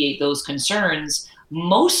 alleviate those concerns.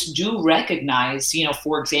 Most do recognize,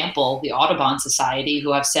 for example, the Audubon Society,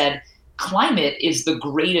 who have said climate is the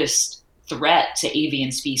greatest threat to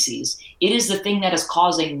avian species. It is the thing that is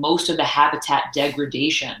causing most of the habitat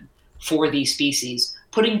degradation for these species.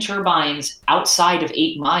 Putting turbines outside of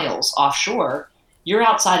 8 miles offshore, you're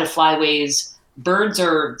outside of flyways. Birds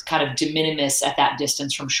are kind of de minimis at that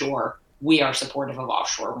distance from shore. We are supportive of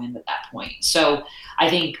offshore wind at that point. So I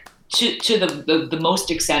think to the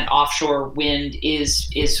most extent, offshore wind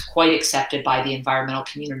is quite accepted by the environmental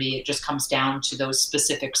community. It just comes down to those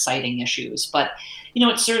specific siting issues. But,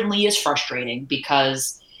 it certainly is frustrating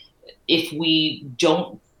because if we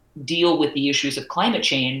don't deal with the issues of climate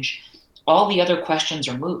change, all the other questions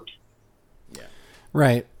are moot. Yeah.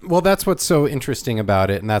 Right. Well, that's what's so interesting about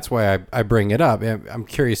it, and that's why I bring it up. I'm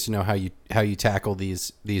curious to know how you tackle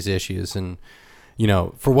these issues. And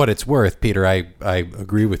for what it's worth, Peter, I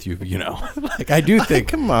agree with you. Like I do think.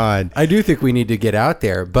 Come on. I do think we need to get out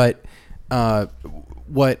there. But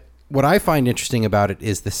what I find interesting about it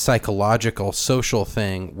is the psychological, social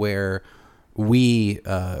thing where we,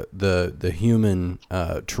 the human,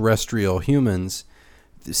 terrestrial humans,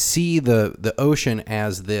 see the ocean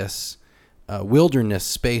as this wilderness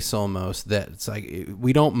space almost, that it's like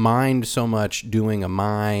we don't mind so much doing a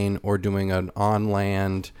mine or doing an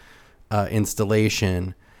on-land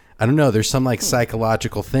installation. I don't know. There's some like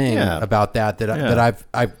psychological thing about that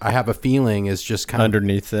I have a feeling is just kind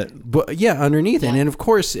underneath it. But underneath it. And of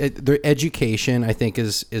course, the education I think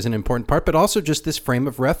is an important part, but also just this frame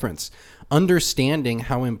of reference, understanding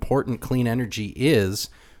how important clean energy is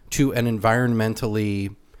to an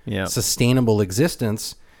environmentally sustainable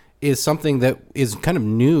existence is something that is kind of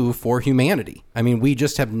new for humanity. I mean, we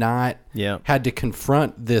just have not had to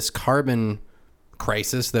confront this carbon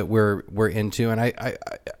crisis that we're into, and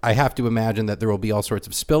I have to imagine that there will be all sorts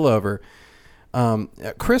of spillover.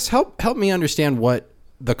 Chris, help me understand what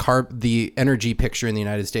the energy picture in the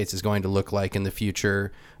United States is going to look like in the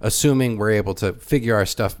future, assuming we're able to figure our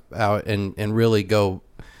stuff out and really go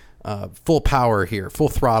full power here, full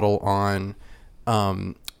throttle on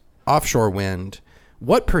offshore wind.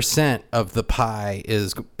 What percent of the pie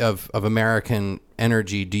of American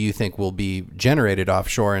energy do you think will be generated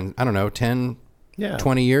offshore in, I don't know, 10,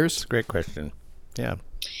 20 years? That's a great question. Yeah.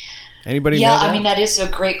 Anybody know that? that? I mean, that is a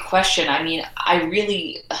great question. I mean, I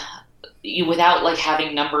really, without like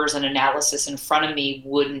having numbers and analysis in front of me,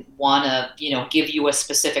 wouldn't want to, give you a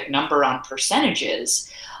specific number on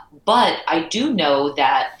percentages. But I do know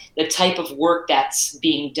that the type of work that's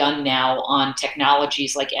being done now on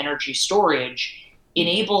technologies like energy storage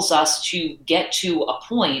enables us to get to a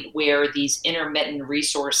point where these intermittent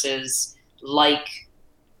resources like,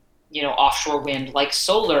 offshore wind, like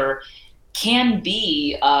solar, can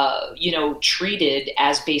be, treated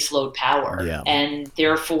as baseload power, and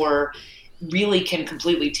therefore really can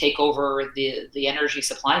completely take over the energy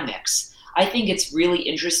supply mix. I think it's really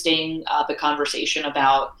interesting, the conversation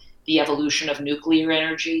about the evolution of nuclear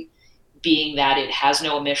energy. being that it has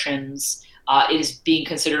no emissions. It is being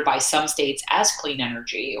considered by some states as clean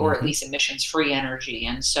energy, or at least emissions-free energy.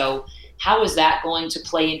 And so how is that going to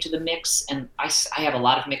play into the mix? And I have a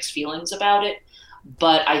lot of mixed feelings about it.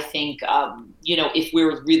 But I think, if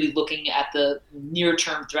we're really looking at the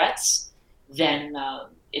near-term threats, then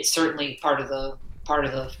it's certainly part of the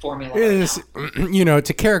formula. It is,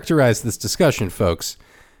 to characterize this discussion, folks,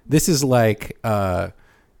 this is like a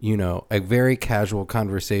very casual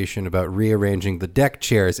conversation about rearranging the deck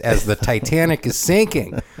chairs as the Titanic is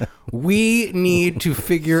sinking. We need to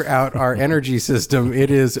figure out our energy system.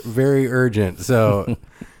 It is very urgent. So,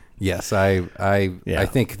 yes, I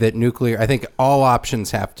think that I think all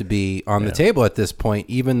options have to be on the table at this point,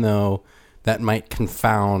 even though that might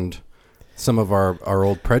confound some of our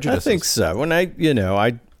old prejudices. I think so.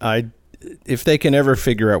 And if they can ever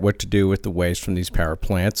figure out what to do with the waste from these power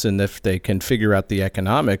plants, and if they can figure out the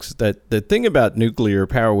economics, that the thing about nuclear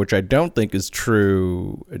power, which I don't think is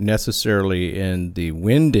true necessarily in the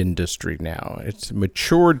wind industry now, it's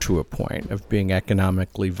matured to a point of being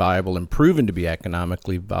economically viable and proven to be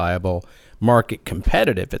economically viable, market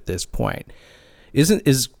competitive at this point. Is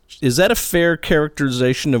that a fair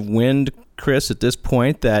characterization of wind, Chris, at this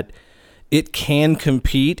point, that it can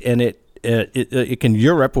compete and it can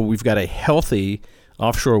Europe, where we've got a healthy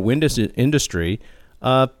offshore wind industry.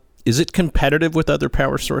 Is it competitive with other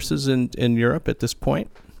power sources in Europe at this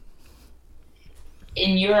point?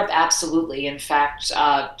 In Europe, absolutely. In fact,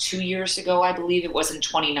 2 years ago, I believe it was in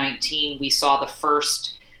 2019, we saw the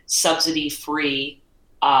first subsidy-free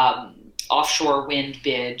offshore wind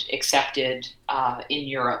bid accepted in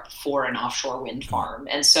Europe for an offshore wind farm.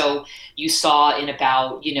 And so you saw in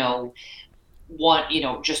about,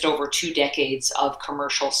 just over 2 decades of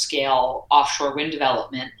commercial scale offshore wind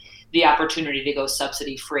development, the opportunity to go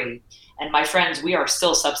subsidy free. And my friends, we are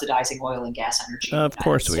still subsidizing oil and gas energy. Of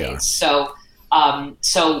course we are. So I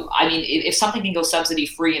mean, if something can go subsidy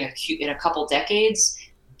free in a couple decades,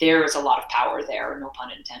 there is a lot of power there, no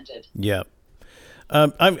pun intended. Yeah.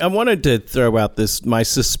 I wanted to throw out my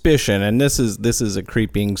suspicion, and this is a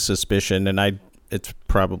creeping suspicion, and I'm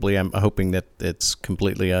hoping that it's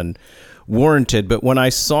completely unwarranted. But when I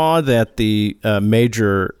saw that the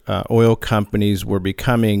major oil companies were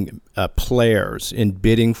becoming players in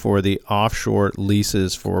bidding for the offshore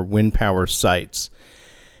leases for wind power sites,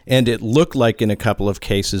 and it looked like in a couple of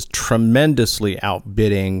cases tremendously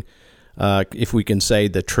outbidding, if we can say,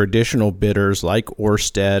 the traditional bidders like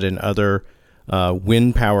Ørsted and other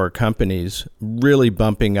wind power companies, really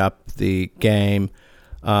bumping up the game.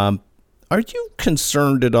 Are you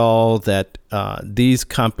concerned at all that these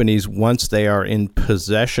companies, once they are in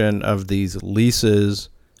possession of these leases,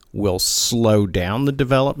 will slow down the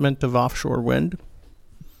development of offshore wind?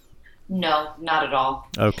 No, not at all.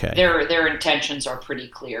 Okay. Their intentions are pretty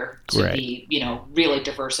clear to Great. be, really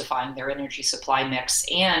diversifying their energy supply mix.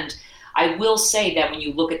 And I will say that when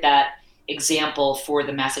you look at that example for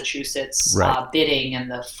the Massachusetts bidding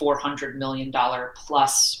and the $400 million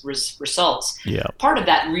plus results, part of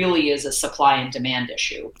that really is a supply and demand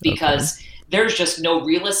issue, because there's just no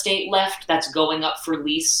real estate left that's going up for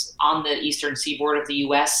lease on the eastern seaboard of the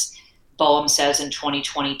U.S. BOEM says in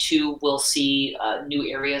 2022 we'll see new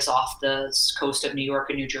areas off the coast of New York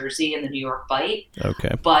and New Jersey and the New York Bight.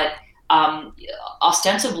 Okay. But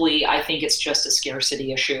ostensibly, I think it's just a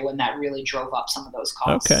scarcity issue, and that really drove up some of those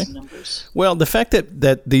costs and numbers. Well, the fact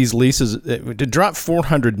that these leases, to drop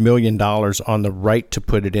 $400 million on the right to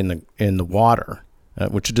put it in the water,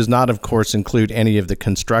 which does not, of course, include any of the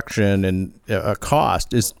construction and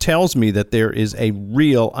cost, tells me that there is a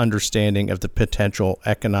real understanding of the potential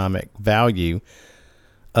economic value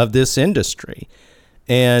of this industry.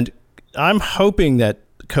 And I'm hoping that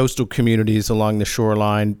coastal communities along the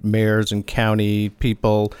shoreline, mayors and county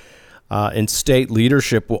people and state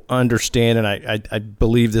leadership will understand, and I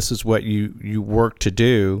believe this is what you work to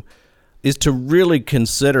do, is to really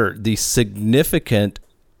consider the significant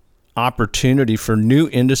opportunity for new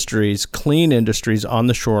industries, clean industries on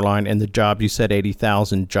the shoreline, and the job, you said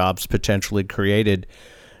 80,000 jobs potentially created.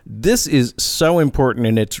 This is so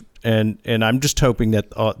important, and I'm just hoping that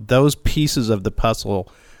those pieces of the puzzle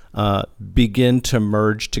begin to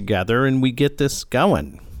merge together and we get this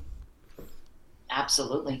going.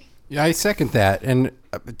 Absolutely. Yeah, I second that. And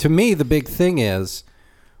to me, the big thing is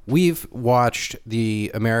we've watched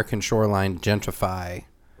the American shoreline gentrify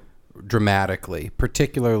dramatically,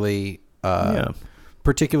 particularly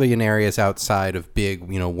in areas outside of big,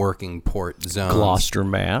 working port zones. Gloucester,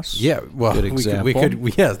 Mass. Yeah, well, good example. we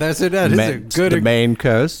could. Yes, that is a good. The Maine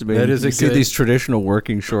coast. I mean, that is you see these traditional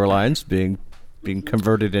working shorelines being being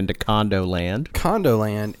converted into condo land.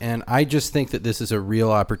 And I just think that this is a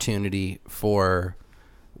real opportunity for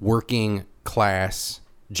working class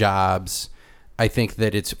jobs. I think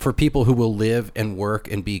that it's for people who will live and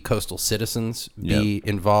work and be coastal citizens, be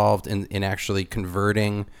involved in actually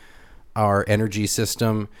converting our energy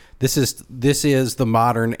system. This is the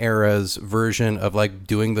modern era's version of like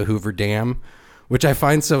doing the Hoover Dam, which I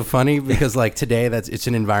find so funny because like today it's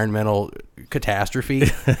an environmental catastrophe.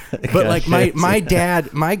 But like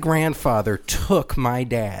my grandfather took my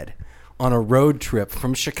dad on a road trip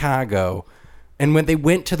from Chicago, and when they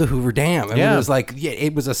went to the Hoover Dam, I mean, it was like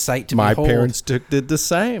it was a sight to behold. My parents did the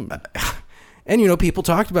same. And, people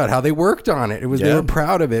talked about how they worked on it. They were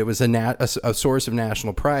proud of it. It was a source of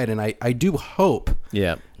national pride. And I do hope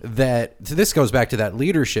that this goes back to that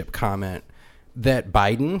leadership comment that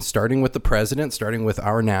Biden, starting with the president, starting with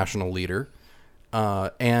our national leader,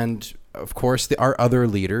 and of course our other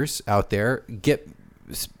leaders out there,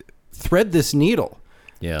 thread this needle,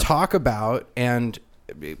 talk about and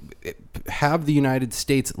have the United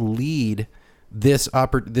States lead this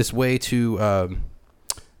way to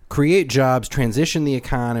create jobs, transition the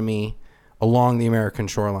economy along the American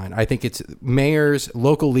shoreline. I think it's mayors,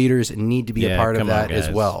 local leaders need to be a part of that as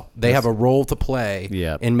well. They have a role to play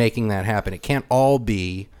in making that happen. It can't all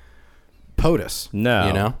be POTUS.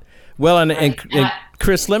 No. Well, and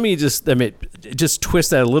Chris, let me just twist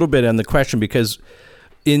that a little bit on the question, because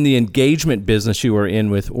in the engagement business you are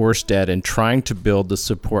in with Ørsted and trying to build the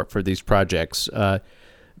support for these projects,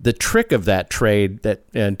 the trick of that trade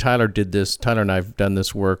and Tyler and I have done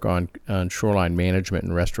this work on shoreline management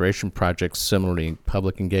and restoration projects, similarly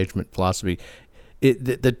public engagement philosophy.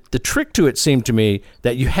 The trick to it seemed to me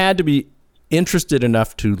that you had to be interested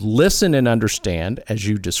enough to listen and understand, as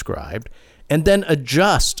you described, and then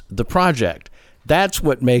adjust the project. That's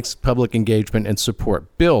what makes public engagement and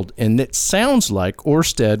support build. And it sounds like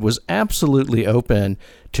Ørsted was absolutely open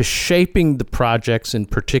to shaping the projects in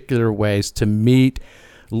particular ways to meet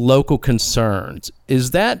local concerns.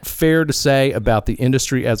 Is that fair to say about the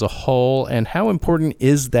industry as a whole? And how important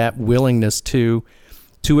is that willingness to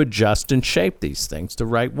adjust and shape these things the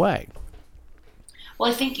right way? Well,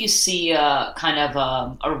 I think you see kind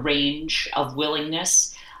of a range of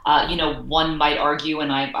willingness. One might argue,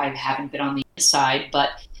 and I haven't been on the inside,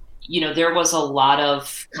 but there was a lot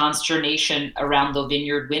of consternation around the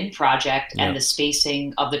Vineyard Wind project and the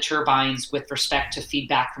spacing of the turbines with respect to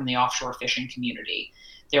feedback from the offshore fishing community.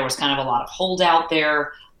 There was kind of a lot of holdout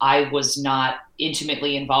there. I was not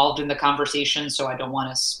intimately involved in the conversation, so I don't want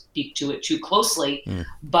to speak to it too closely.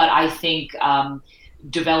 But I think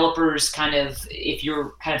developers if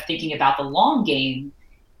you're kind of thinking about the long game,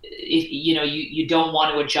 you don't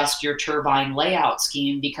want to adjust your turbine layout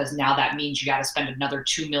scheme, because now that means you got to spend another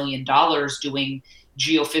 $2 million doing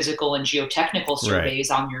geophysical and geotechnical surveys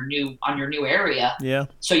on your new area. Yeah.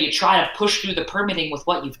 So you try to push through the permitting with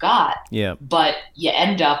what you've got. Yeah. But you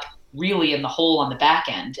end up really in the hole on the back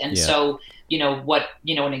end. And so,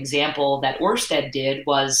 an example that Ørsted did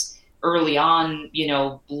was early on,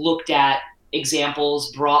 looked at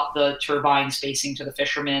examples, brought the turbine spacing to the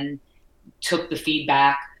fishermen, took the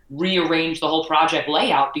feedback, rearranged the whole project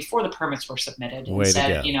layout before the permits were submitted, and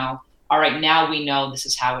said, all right, now we know this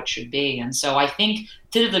is how it should be. And so I think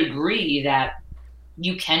to the degree that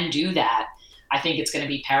you can do that, I think it's going to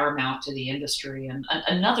be paramount to the industry. And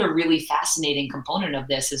another really fascinating component of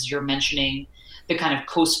this is you're mentioning the kind of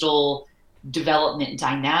coastal development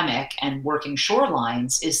dynamic and working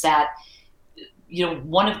shorelines is that,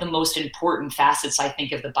 one of the most important facets, I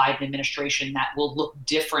think, of the Biden administration that will look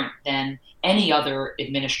different than any other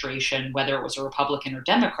administration, whether it was a Republican or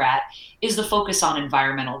Democrat, is the focus on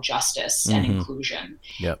environmental justice and inclusion.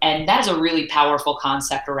 Yep. And that is a really powerful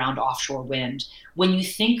concept around offshore wind. When you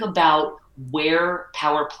think about where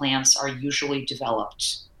power plants are usually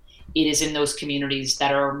developed, it is in those communities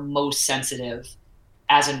that are most sensitive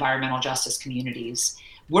as environmental justice communities.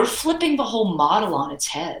 We're flipping the whole model on its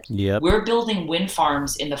head. Yep. We're building wind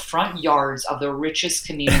farms in the front yards of the richest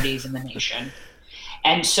communities in the nation.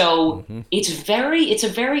 And so it's a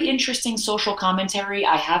very interesting social commentary.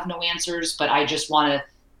 I have no answers, but I just want to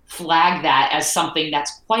flag that as something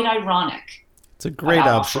that's quite ironic. It's a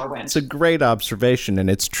great observation, and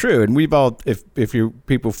it's true. And we've all, if you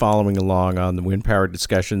people following along on the wind power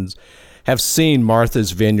discussions, have seen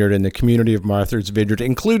Martha's Vineyard and the community of Martha's Vineyard,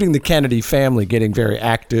 including the Kennedy family, getting very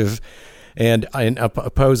active and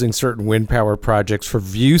opposing certain wind power projects for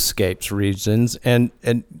viewscapes reasons. And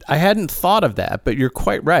I hadn't thought of that, but you're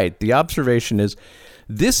quite right. The observation is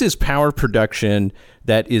this is power production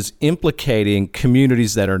that is implicating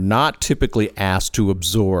communities that are not typically asked to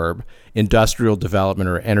absorb industrial development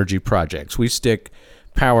or energy projects. We stick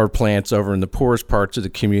power plants over in the poorest parts of the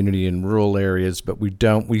community in rural areas, but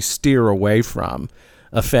we steer away from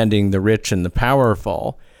offending the rich and the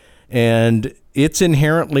powerful. And it's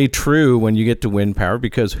inherently true when you get to wind power,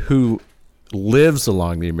 because who lives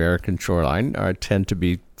along the American shoreline tend to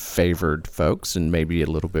be favored folks and maybe a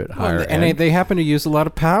little bit higher and end. they happen to use a lot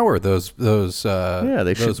of power. Those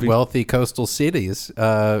wealthy coastal cities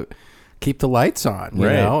keep the lights on, you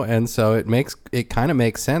know, and so it kind of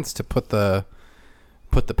makes sense to put the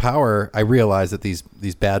power. I realize that these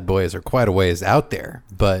bad boys are quite a ways out there,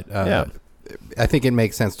 but I think it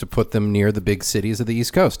makes sense to put them near the big cities of the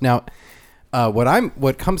East Coast. Now,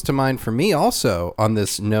 what comes to mind for me also on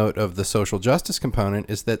this note of the social justice component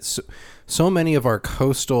is that so many of our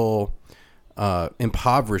coastal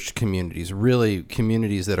impoverished communities, really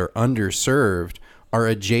communities that are underserved, are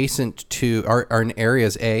adjacent to are in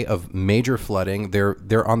areas of major flooding.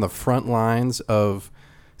 They're on the front lines of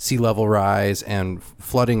sea level rise and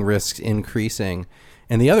flooding risks increasing.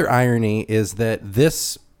 And the other irony is that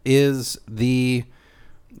this is the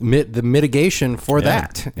mitigation for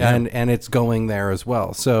that, and it's going there as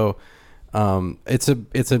well. So it's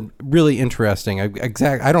a really interesting.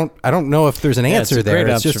 I don't know if there's an answer there.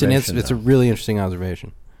 It's just it's a really interesting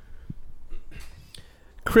observation.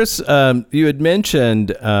 Chris, you had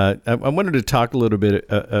mentioned. I wanted to talk a little bit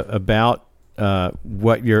about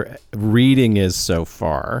what your reading is so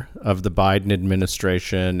far of the Biden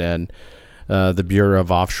administration and the Bureau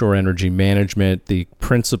of Offshore Energy Management, the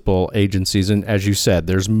principal agencies. And as you said,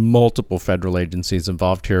 there's multiple federal agencies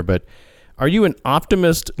involved here. But are you an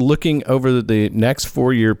optimist looking over the next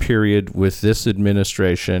 4-year period with this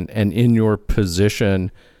administration and in your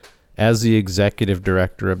position as the executive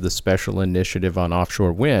director of the Special Initiative on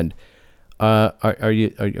Offshore Wind? Are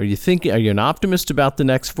you an optimist about the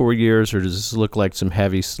next 4 years, or does this look like some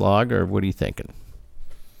heavy slog, or what are you thinking?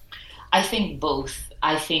 I think both.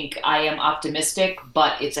 I think I am optimistic,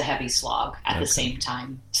 but it's a heavy slog at the same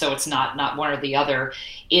time. So it's not one or the other.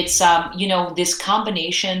 It's, this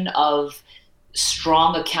combination of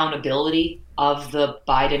strong accountability of the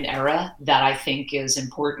Biden era that I think is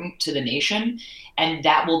important to the nation. And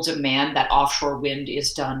that will demand that offshore wind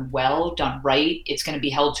is done well, done right. It's going to be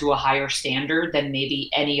held to a higher standard than maybe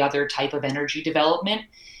any other type of energy development.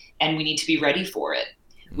 And we need to be ready for it.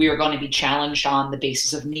 We are going to be challenged on the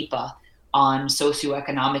basis of NEPA, on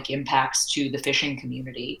socioeconomic impacts to the fishing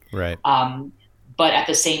community. Right. But at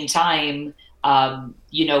the same time, the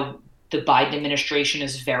Biden administration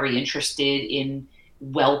is very interested in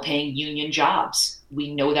well-paying union jobs.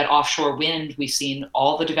 We know that offshore wind, we've seen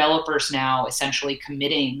all the developers now essentially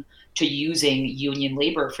committing to using union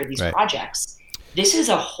labor for these projects. This is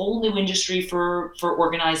a whole new industry for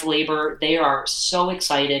organized labor. They are so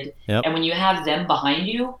excited. Yep. And when you have them behind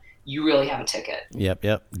you, you really have a ticket.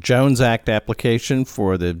 Yep. Jones Act application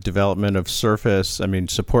for the development of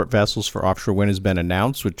support vessels for offshore wind has been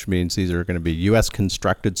announced, which means these are going to be U.S.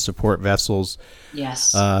 constructed support vessels.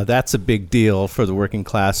 Yes. That's a big deal for the working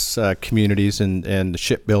class communities and the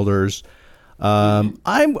shipbuilders.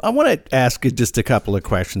 I want to ask you just a couple of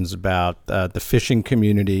questions about the fishing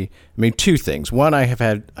community. Two things. One, I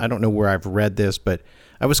don't know where I've read this, but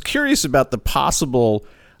I was curious about the possible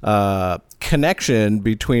connection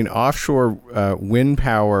between offshore wind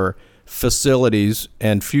power facilities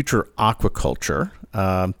and future aquaculture.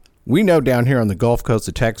 We know down here on the Gulf Coast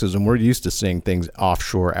of Texas, and we're used to seeing things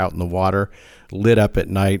offshore out in the water, lit up at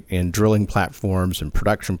night in drilling platforms and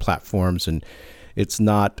production platforms, and it's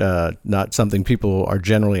not something people are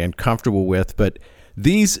generally uncomfortable with. But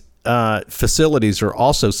these facilities are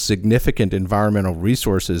also significant environmental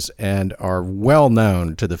resources and are well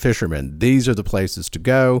known to the fishermen. These are the places to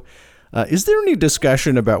go. Is there any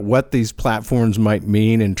discussion about what these platforms might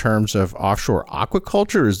mean in terms of offshore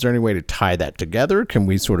aquaculture? Is there any way to tie that together? Can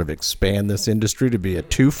we sort of expand this industry to be a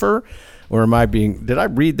twofer? Or did I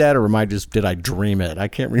read that, or did I dream it? I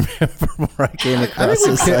can't remember where I came across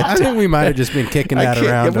this. I think we might have just been kicking that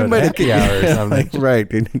around on happy hour or something.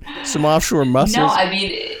 Right. Some offshore mussels. No,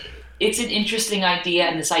 it's an interesting idea,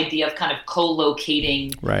 and this idea of kind of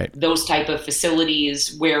co-locating those type of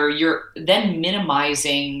facilities where you're then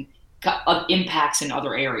minimizing impacts in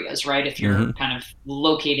other areas, right? If you're kind of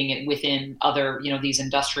locating it within other, these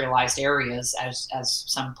industrialized areas, as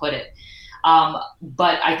some put it.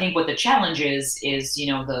 But I think what the challenge is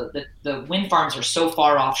the wind farms are so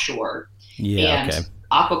far offshore, and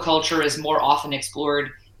aquaculture is more often explored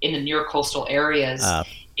in the near coastal areas,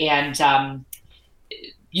 and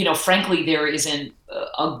frankly, there isn't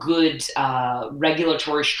a good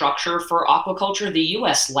regulatory structure for aquaculture. The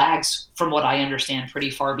U.S. lags, from what I understand, pretty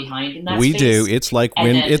far behind in that We space. do. It's like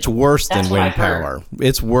wind. It's worse than wind heard. power.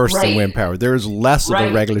 It's worse than Right. wind power. There is less of a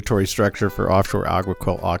Right. regulatory structure for offshore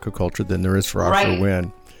aquaculture than there is for offshore Right.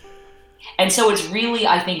 wind. And so it's really,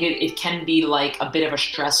 I think it can be like a bit of a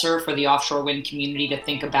stressor for the offshore wind community to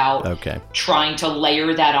think about trying to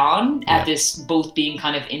layer that on at this, both being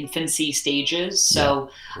kind of infancy stages.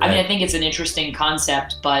 So, I mean, I think it's an interesting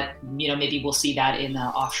concept, but, maybe we'll see that in the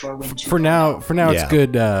offshore wind. For now, it's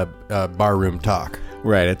good barroom talk.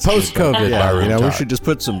 Right. It's post-COVID barroom talk. We should just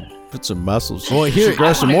put some muscles. Well, here,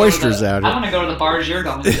 grow some oysters out here. I want to go to the bars you're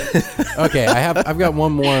going to. Okay, I've got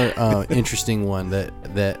one more interesting one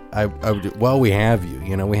that I would, well, we have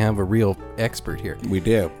we have a real expert here. We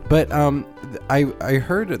do. But I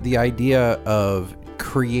heard the idea of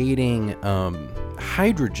creating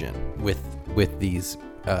hydrogen with these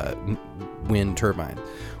wind turbines.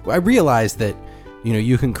 I realized that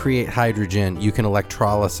you can create hydrogen, you can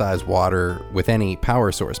electrolyze water with any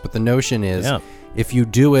power source, but the notion is if you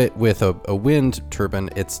do it with a wind turbine,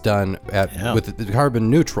 it's done with the carbon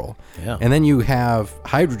neutral. Yeah. And then you have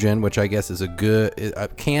hydrogen, which I guess is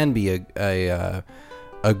can be a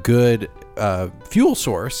good fuel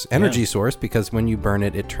source, energy source, because when you burn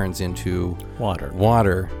it, it turns into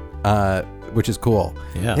water. Which is cool.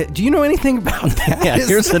 Yeah. Do you know anything about that?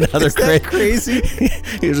 Here's another crazy.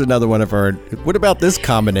 Here's another one of our. What about this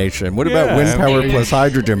combination? What about wind power plus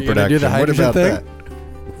hydrogen production? Do the hydrogen what about thing?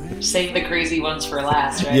 that? Save the crazy ones for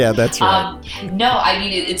last, right? Yeah, that's right. No, I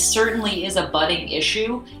mean, it certainly is a budding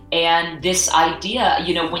issue. And this idea,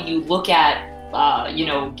 when you look at,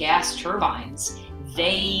 gas turbines,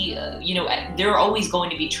 they, there are always going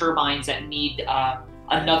to be turbines that need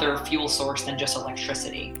another fuel source than just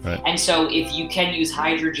electricity. Right. And so if you can use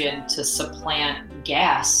hydrogen to supplant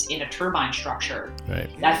gas in a turbine structure,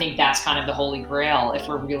 I think that's kind of the holy grail if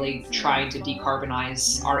we're really trying to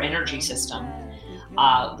decarbonize our energy system.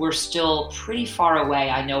 We're still pretty far away.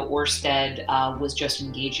 I know Ørsted was just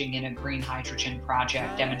engaging in a green hydrogen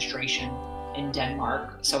project demonstration in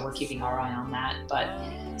Denmark, so we're keeping our eye on that. But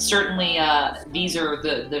certainly, these are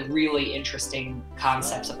the really interesting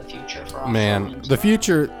concepts of the future for offshore wind. The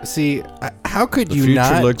future. See, how could the you future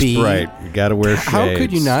not looks be bright? You got to wear shades. How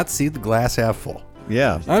could you not see the glass half full?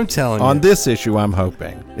 Yeah, I'm telling you. On this issue, I'm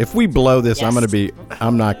hoping. If we blow this, I'm not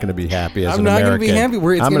going to be happy as an American. I'm not going to be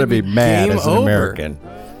happy. I'm going to be mad as an over. American.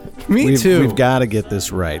 Me too. We've got to get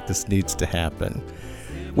this right. This needs to happen.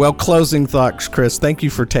 Well, closing thoughts, Chris. Thank you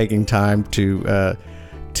for taking time to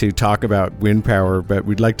talk about wind power, but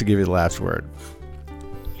we'd like to give you the last word.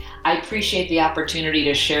 I appreciate the opportunity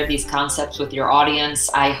to share these concepts with your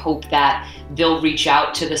audience. I hope that they'll reach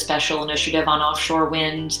out to the Special Initiative on Offshore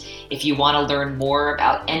Wind if you want to learn more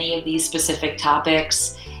about any of these specific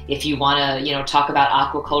topics. If you want to, talk about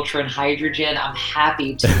aquaculture and hydrogen, I'm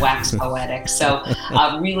happy to wax poetic. So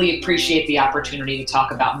I really appreciate the opportunity to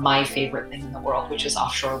talk about my favorite thing in the world, which is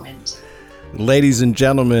offshore wind. Ladies and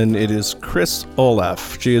gentlemen, it is Chris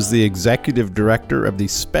Olaf. She is the Executive Director of the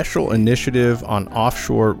Special Initiative on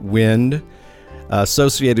Offshore Wind,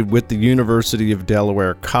 associated with the University of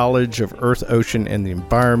Delaware College of Earth, Ocean, and the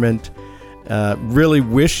Environment. Really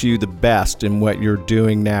wish you the best in what you're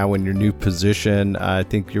doing now in your new position. I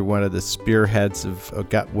think you're one of the spearheads of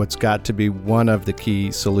what's got to be one of the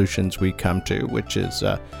key solutions we come to, which is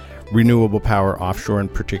renewable power offshore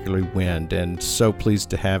and particularly wind. And so pleased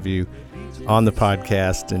to have you on the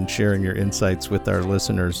podcast and sharing your insights with our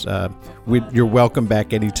listeners. You're welcome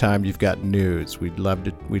back anytime you've got news. We'd love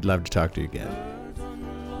to talk to you again.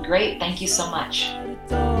 Great. Thank you so much.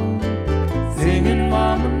 Singing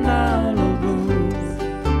Mama Nile blues.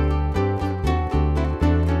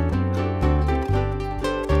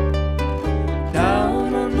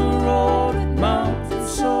 Down on the road at mountain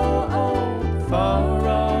so old, far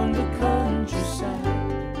around the countryside.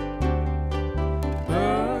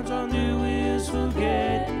 Birds on the wheels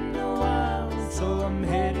forgetting a while, so I'm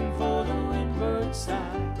heading for the windward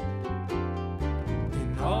side.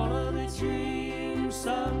 In all of the dreams,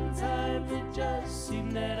 sometimes it just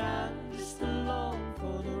seems that I'm just along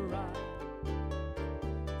for the ride.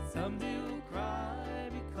 Some will cry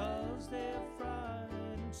because they're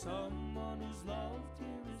frightened, someone who's loved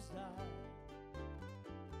here has died.